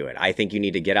for you to do it. I think you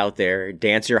need to get out there,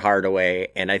 dance your heart away,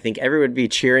 and I think everyone would be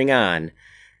cheering on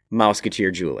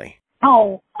Mouseketeer Julie.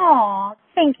 Oh,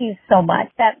 thank you so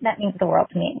much. That means the world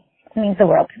to me. It means the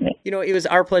world to me. It was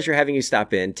our pleasure having you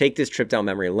stop in, take this trip down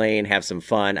memory lane, have some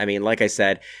fun. I mean, like I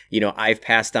said, I've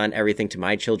passed on everything to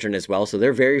my children as well, so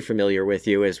they're very familiar with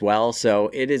you as well. So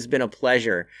it has been a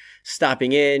pleasure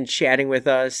stopping in, chatting with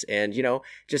us, and,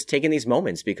 just taking these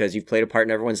moments, because you've played a part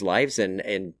in everyone's lives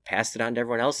and passed it on to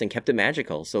everyone else and kept it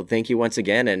magical. So thank you once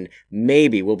again, and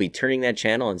maybe we'll be turning that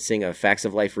channel and seeing a Facts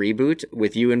of Life reboot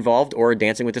with you involved, or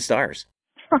Dancing with the Stars.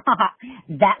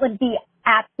 That would be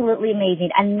absolutely amazing.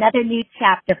 Another new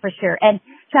chapter for sure. And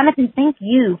Jonathan, thank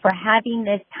you for having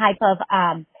this type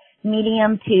of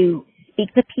medium to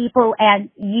speak to people,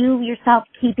 and you yourself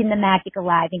keeping the magic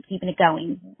alive and keeping it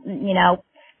going.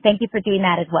 Thank you for doing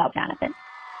that as well, Jonathan.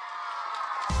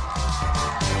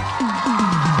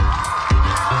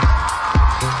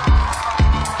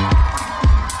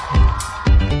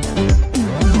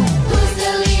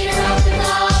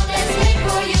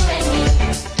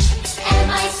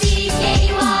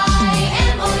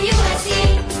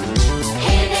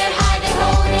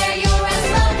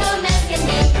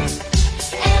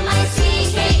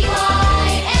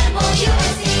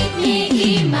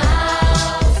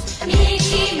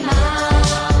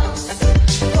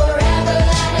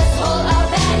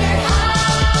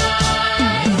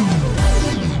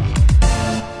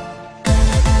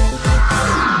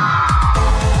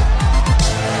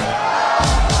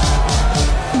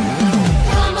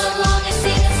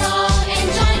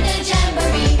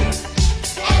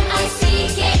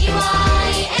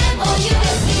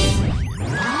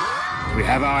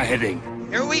 Heading.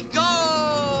 Here we go!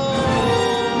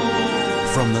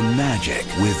 From the magic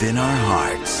within our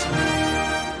hearts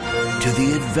to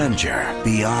the adventure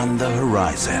beyond the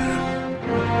horizon,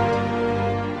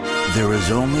 there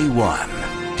is only one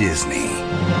Disney.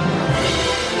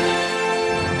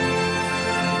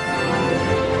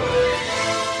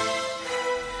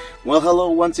 Well, hello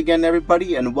once again,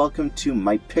 everybody, and welcome to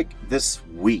My Pick This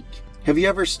Week. Have you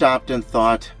ever stopped and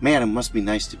thought, man, it must be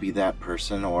nice to be that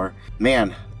person, or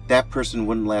man, that person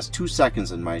wouldn't last 2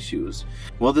 seconds in my shoes?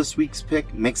 Well, this week's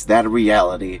pick makes that a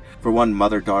reality for one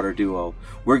mother-daughter duo.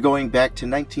 We're going back to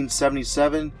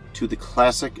 1977 to the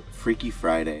classic Freaky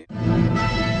Friday.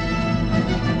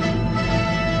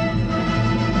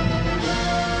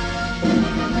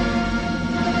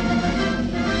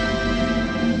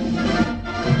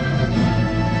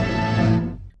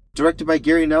 Directed by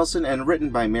Gary Nelson and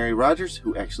written by Mary Rogers,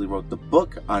 who actually wrote the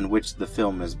book on which the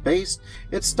film is based,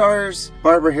 it stars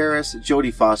Barbara Harris,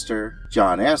 Jodie Foster,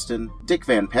 John Astin, Dick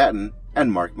Van Patten,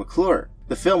 and Mark McClure.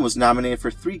 The film was nominated for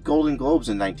 3 Golden Globes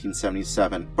in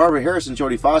 1977. Barbara Harris and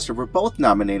Jodie Foster were both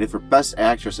nominated for Best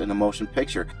Actress in a Motion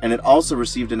Picture, and it also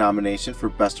received a nomination for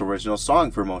Best Original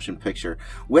Song for Motion Picture,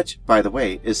 which, by the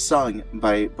way, is sung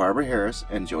by Barbara Harris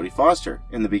and Jodie Foster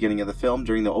in the beginning of the film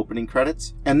during the opening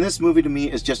credits. And this movie to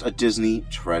me is just a Disney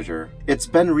treasure. It's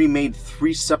been remade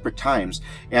 3 separate times,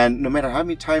 and no matter how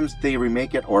many times they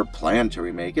remake it or plan to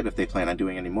remake it, if they plan on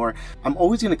doing any more, I'm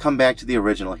always going to come back to the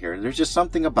original here. There's just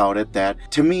something about it that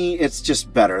to me, it's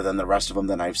just better than the rest of them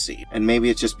that I've seen. And maybe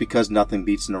it's just because nothing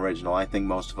beats an original. I think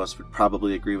most of us would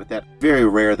probably agree with that. Very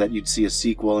rare that you'd see a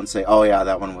sequel and say, oh yeah,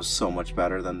 that one was so much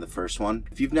better than the first one.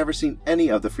 If you've never seen any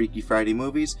of the Freaky Friday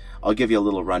movies, I'll give you a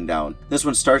little rundown. This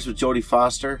one starts with Jodie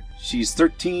Foster. She's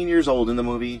 13 years old in the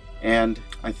movie, and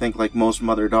I think like most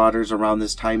mother-daughters around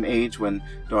this time age, when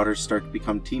daughters start to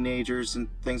become teenagers and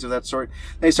things of that sort,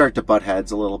 they start to butt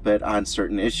heads a little bit on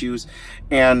certain issues,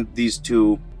 and these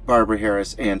two, Barbara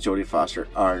Harris and Jodie Foster,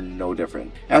 are no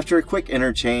different. After a quick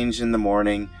interchange in the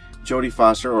morning, Jodie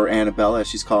Foster, or Annabelle as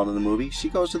she's called in the movie, she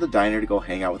goes to the diner to go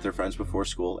hang out with her friends before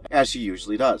school, as she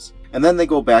usually does. And then they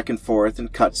go back and forth in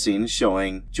cutscenes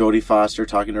showing Jodie Foster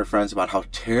talking to her friends about how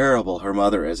terrible her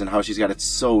mother is and how she's got it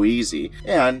so easy.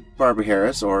 And Barbara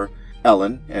Harris, or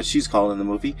Ellen, as she's called in the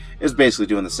movie, is basically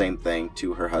doing the same thing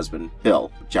to her husband,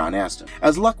 Bill, John Astin.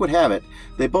 As luck would have it,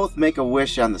 they both make a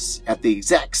wish at the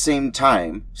exact same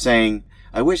time, saying,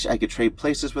 I wish I could trade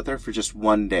places with her for just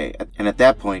one day. And at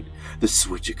that point, the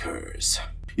switch occurs.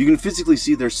 You can physically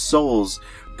see their souls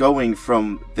going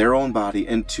from their own body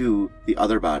into the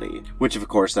other body, which of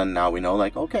course then now we know,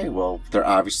 like, okay, well, they're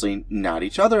obviously not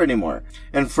each other anymore.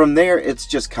 And from there, it's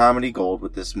just comedy gold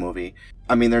with this movie.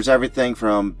 I mean, there's everything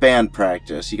from band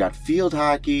practice, you got field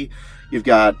hockey, you've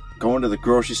got going to the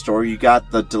grocery store, you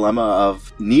got the dilemma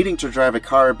of needing to drive a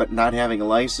car but not having a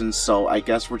license, so I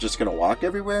guess we're just gonna walk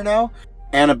everywhere now.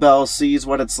 Annabelle sees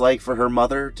what it's like for her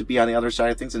mother to be on the other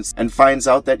side of things and finds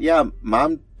out that, yeah,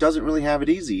 mom doesn't really have it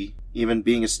easy, even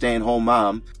being a stay-at-home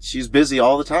mom. She's busy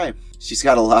all the time. She's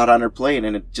got a lot on her plate,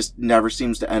 and it just never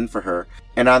seems to end for her.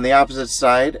 And on the opposite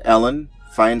side, Ellen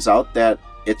finds out that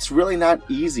it's really not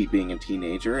easy being a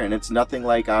teenager, and it's nothing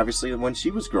like, obviously, when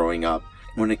she was growing up,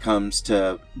 when it comes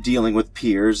to dealing with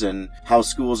peers and how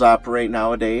schools operate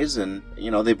nowadays. And,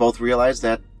 you know, they both realize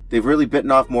that they've really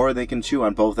bitten off more than they can chew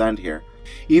on both ends here.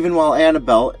 Even while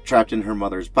Annabelle, trapped in her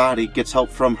mother's body, gets help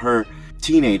from her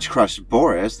teenage crush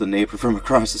Boris, the neighbor from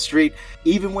across the street,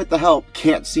 even with the help,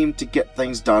 can't seem to get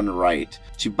things done right.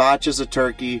 She botches a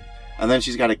turkey, and then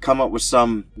she's got to come up with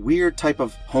some weird type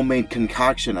of homemade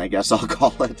concoction, I guess I'll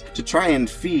call it, to try and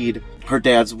feed her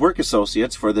dad's work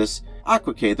associates for this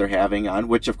aquacade they're having on,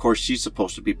 which of course she's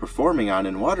supposed to be performing on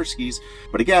in water skis.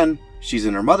 But again, she's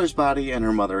in her mother's body and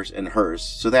her mother's in hers,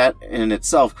 so that in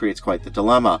itself creates quite the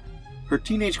dilemma. Her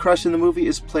teenage crush in the movie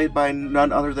is played by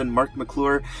none other than Mark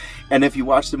McClure, and if you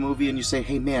watch the movie and you say,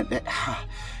 hey man, that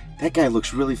guy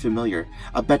looks really familiar,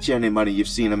 I'll bet you any money you've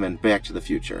seen him in Back to the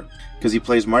Future, because he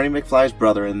plays Marty McFly's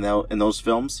brother in those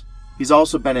films. He's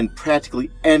also been in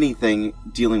practically anything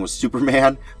dealing with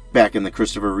Superman back in the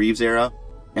Christopher Reeves era,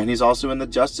 and he's also in the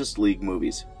Justice League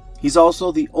movies. He's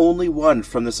also the only one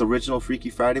from this original Freaky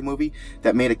Friday movie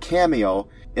that made a cameo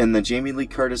in the Jamie Lee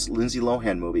Curtis Lindsay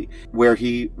Lohan movie, where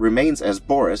he remains as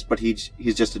Boris, but he's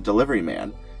just a delivery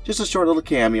man. Just a short little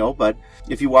cameo, but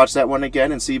if you watch that one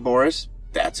again and see Boris,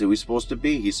 that's who he's supposed to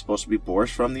be. He's supposed to be Boris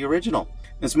from the original.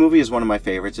 This movie is one of my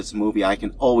favorites. It's a movie I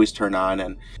can always turn on,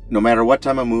 and no matter what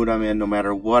time of mood I'm in, no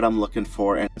matter what I'm looking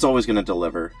for, and it's always going to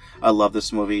deliver. I love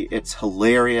this movie. It's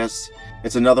hilarious.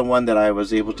 It's another one that I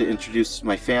was able to introduce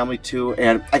my family to,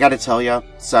 and I got to tell you,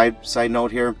 side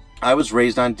note here, I was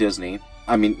raised on Disney.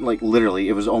 I mean, like, literally,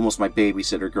 it was almost my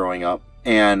babysitter growing up,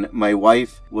 and my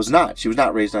wife was not. She was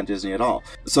not raised on Disney at all.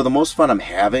 So the most fun I'm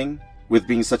having with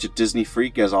being such a Disney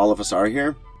freak, as all of us are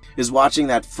here, is watching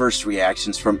that first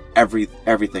reactions from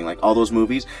everything, like all those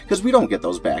movies, because we don't get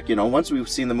those back, you know. Once we've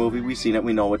seen the movie, we've seen it,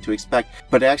 we know what to expect.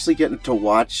 But actually getting to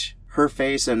watch her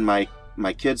face and my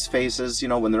kids' faces, you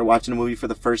know, when they're watching a movie for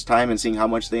the first time and seeing how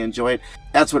much they enjoy it,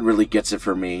 that's what really gets it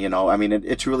for me, you know. I mean,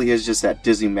 it truly is just that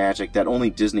Disney magic that only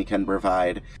Disney can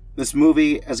provide. This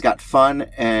movie has got fun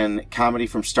and comedy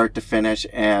from start to finish,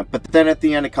 but then at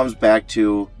the end it comes back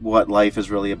to what life is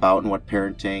really about and what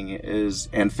parenting is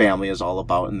and family is all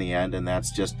about in the end, and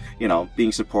that's just, you know,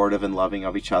 being supportive and loving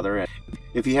of each other.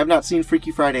 If you have not seen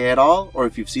Freaky Friday at all, or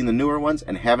if you've seen the newer ones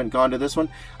and haven't gone to this one,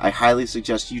 I highly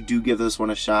suggest you do give this one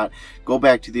a shot. Go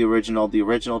back to the original. The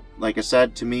original, like I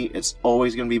said, to me, it's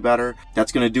always going to be better.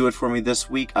 That's going to do it for me this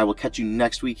week. I will catch you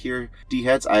next week here,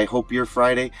 D-Heads. I hope your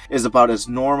Friday is about as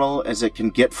normal as it can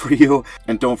get for you.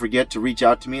 And don't forget to reach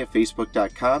out to me at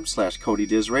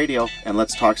facebook.com/CodyDizRadio, and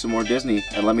let's talk some more Disney,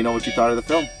 and let me know what you thought of the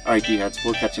film. All right, D-Heads,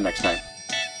 we'll catch you next time.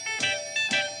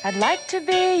 I'd like to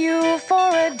be you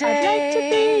for a day. I'd like to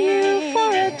be you for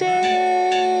a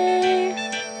day.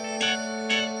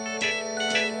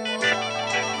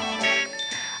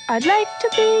 I'd like to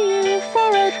be you for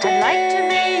a day. I'd like to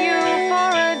be you for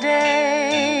a day.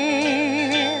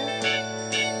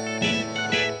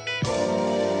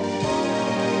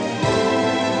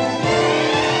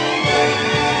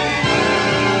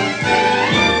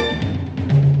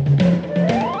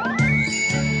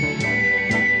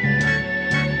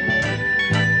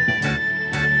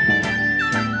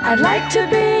 I'd like to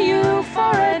be you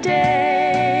for a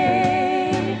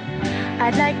day.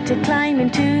 I'd like to climb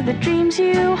into the dreams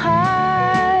you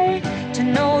hide, to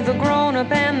know the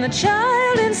grown-up and the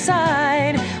child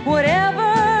inside,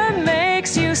 whatever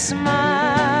makes you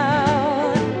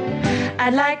smile.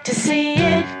 I'd like to see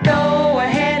it, go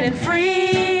ahead and free it.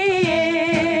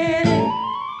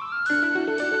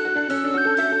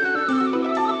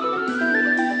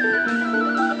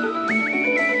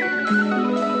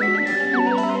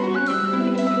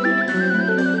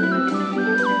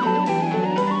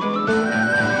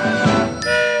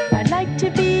 I'd like to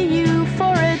be you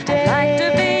for a day. I'd like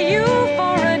to be you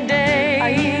for a day. Are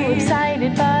you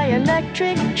excited by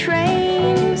electric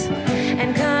trains?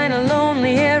 And kinda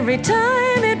lonely every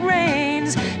time it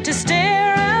rains, to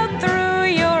stare out through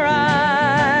your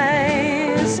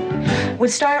eyes would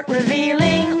start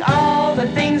revealing all the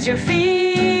things you're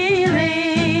feeling.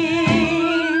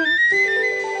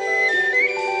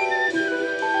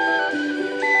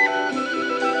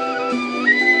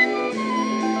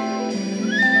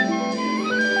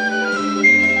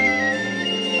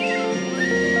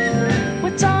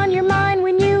 What's on your mind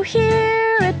when you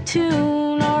hear a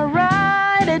tune or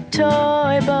ride a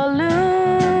toy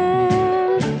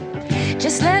balloon?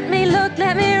 Just let me look,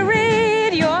 let me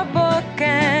read your book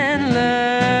and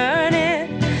learn it.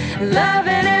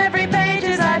 Loving every page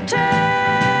as I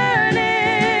turn it.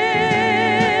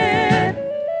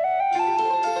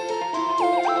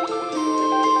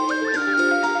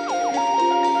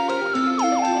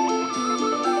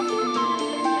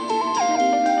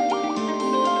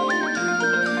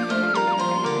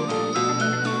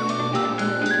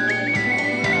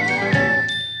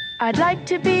 I'd like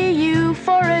to be you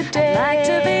for a day. I'd like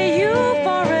to be you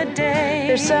for a day.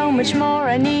 There's so much more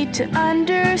I need to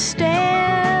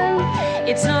understand.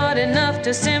 It's not enough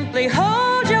to simply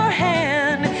hold your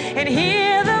hand and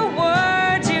hear the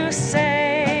words you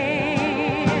say.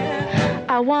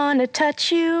 I wanna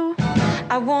touch you,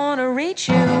 I wanna reach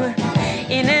you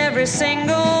in every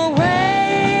single way.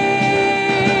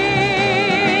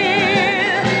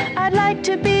 I'd like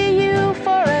to be you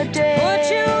for a day. Put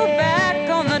you back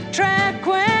on the track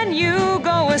when you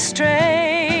go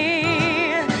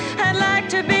astray. I'd like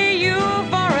to be you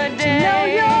for a day. To know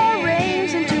your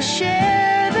aims and to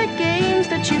share the games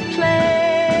that you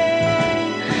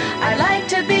play. I'd like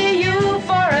to be you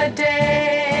for a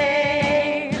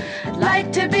day. I'd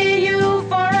like to be you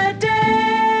for a day.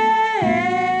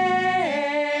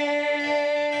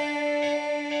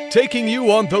 Taking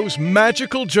you on those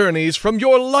magical journeys from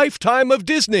your lifetime of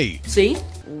Disney. See?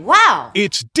 Wow!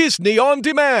 It's Disney On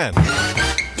Demand.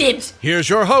 Dibs. Here's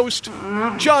your host,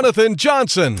 Jonathan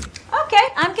Johnson. Okay,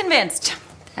 I'm convinced.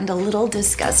 And a little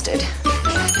disgusted.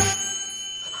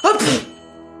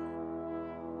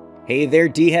 Hey there,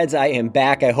 D-heads, I am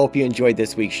back. I hope you enjoyed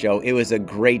this week's show. It was a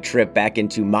great trip back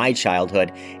into my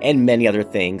childhood and many other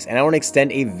things, and I want to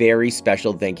extend a very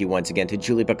special thank you once again to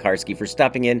Julie Pekarsky for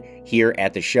stopping in here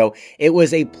at the show. It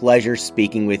was a pleasure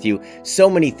speaking with you. So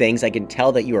many things. I can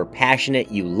tell that you are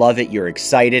passionate, you love it, you're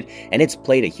excited, and it's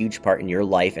played a huge part in your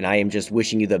life, and I am just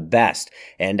wishing you the best.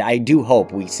 And I do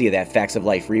hope we see that Facts of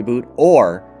Life reboot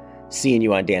or seeing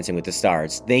you on Dancing with the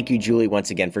Stars. Thank you, Julie,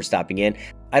 once again for stopping in.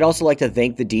 I'd also like to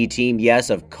thank the D team, yes,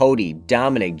 of Cody,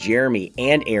 Dominic, Jeremy,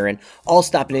 and Aaron, all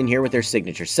stopping in here with their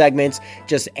signature segments,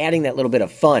 just adding that little bit of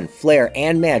fun, flair,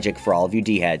 and magic for all of you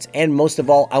D-heads. And most of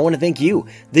all, I want to thank you,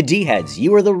 the D-heads.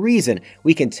 You are the reason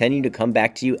we continue to come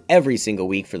back to you every single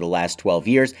week for the last 12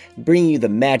 years, bringing you the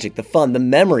magic, the fun, the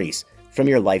memories from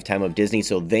your lifetime of Disney,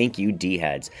 so thank you,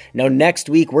 D-heads. Now, next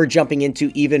week, we're jumping into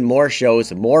even more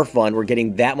shows, more fun. We're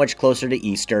getting that much closer to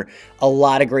Easter. A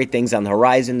lot of great things on the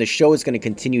horizon. The show is going to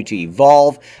continue to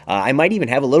evolve. I might even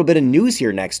have a little bit of news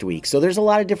here next week, so there's a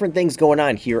lot of different things going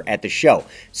on here at the show.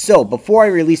 So, before I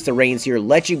release the reins here,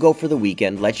 let you go for the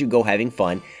weekend, let you go having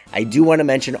fun, I do want to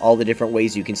mention all the different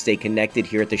ways you can stay connected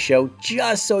here at the show,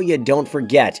 just so you don't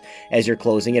forget as you're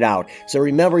closing it out. So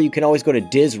remember, you can always go to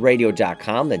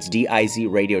DizRadio.com, that's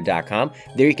DIZRadio.com.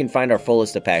 There you can find our full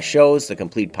list of past shows, the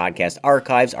complete podcast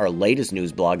archives, our latest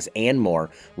news blogs, and more,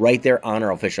 right there on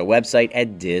our official website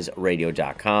at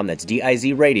DizRadio.com, that's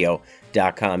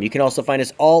DIZRadio.com. You can also find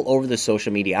us all over the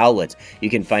social media outlets. You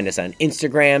can find us on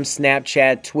Instagram,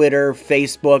 Snapchat, Twitter,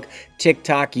 Facebook,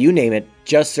 TikTok, you name it.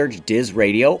 Just search Diz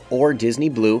Radio or Disney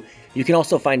Blue. You can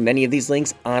also find many of these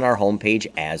links on our homepage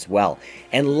as well.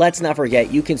 And let's not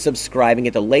forget, you can subscribe and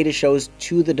get the latest shows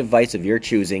to the device of your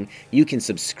choosing. You can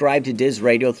subscribe to Diz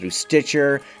Radio through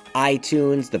Stitcher,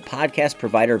 iTunes, the podcast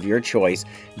provider of your choice.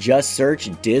 Just search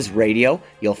Diz Radio.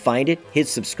 You'll find it. Hit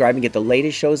subscribe and get the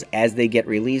latest shows as they get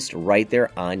released right there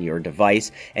on your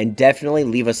device. And definitely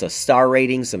leave us a star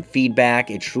rating, some feedback.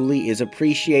 It truly is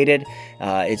appreciated.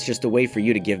 It's just a way for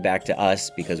you to give back to us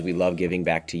because we love giving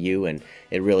back to you, and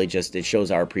it really just it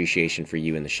shows our appreciation for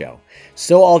you in the show.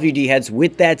 So all of you D-heads,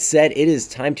 with that said, it is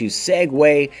time to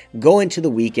segue, go into the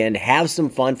weekend, have some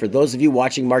fun. For those of you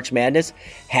watching March Madness,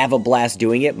 have a blast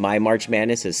doing it. My March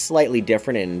Madness is slightly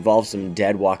different and involves some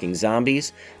dead walking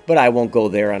zombies, but I won't go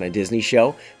there on a Disney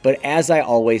show. But as I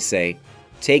always say,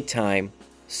 take time,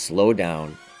 slow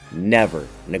down, never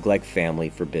neglect family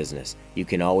for business. You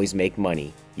can always make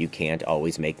money. You can't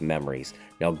always make memories.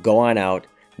 Now go on out,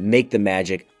 make the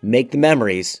magic, make the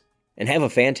memories, and have a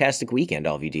fantastic weekend,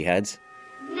 all of you D-heads.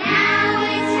 Now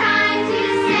it's time to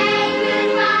say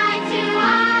goodbye to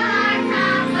all our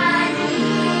company.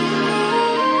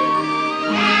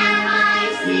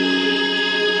 M-I-C.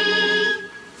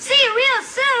 See you real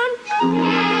soon.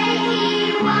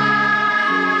 K-E-Y.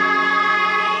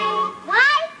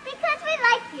 Why? Because we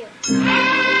like you.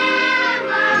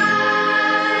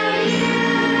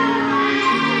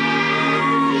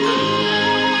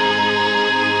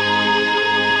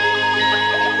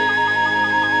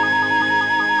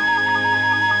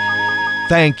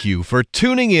 Thank you for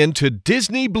tuning in to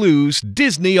Disney Blues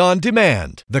Disney on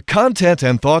Demand. The content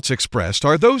and thoughts expressed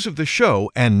are those of the show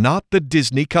and not the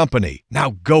Disney Company.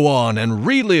 Now go on and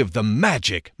relive the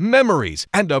magic, memories,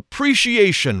 and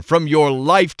appreciation from your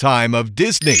lifetime of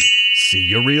Disney. See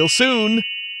you real soon.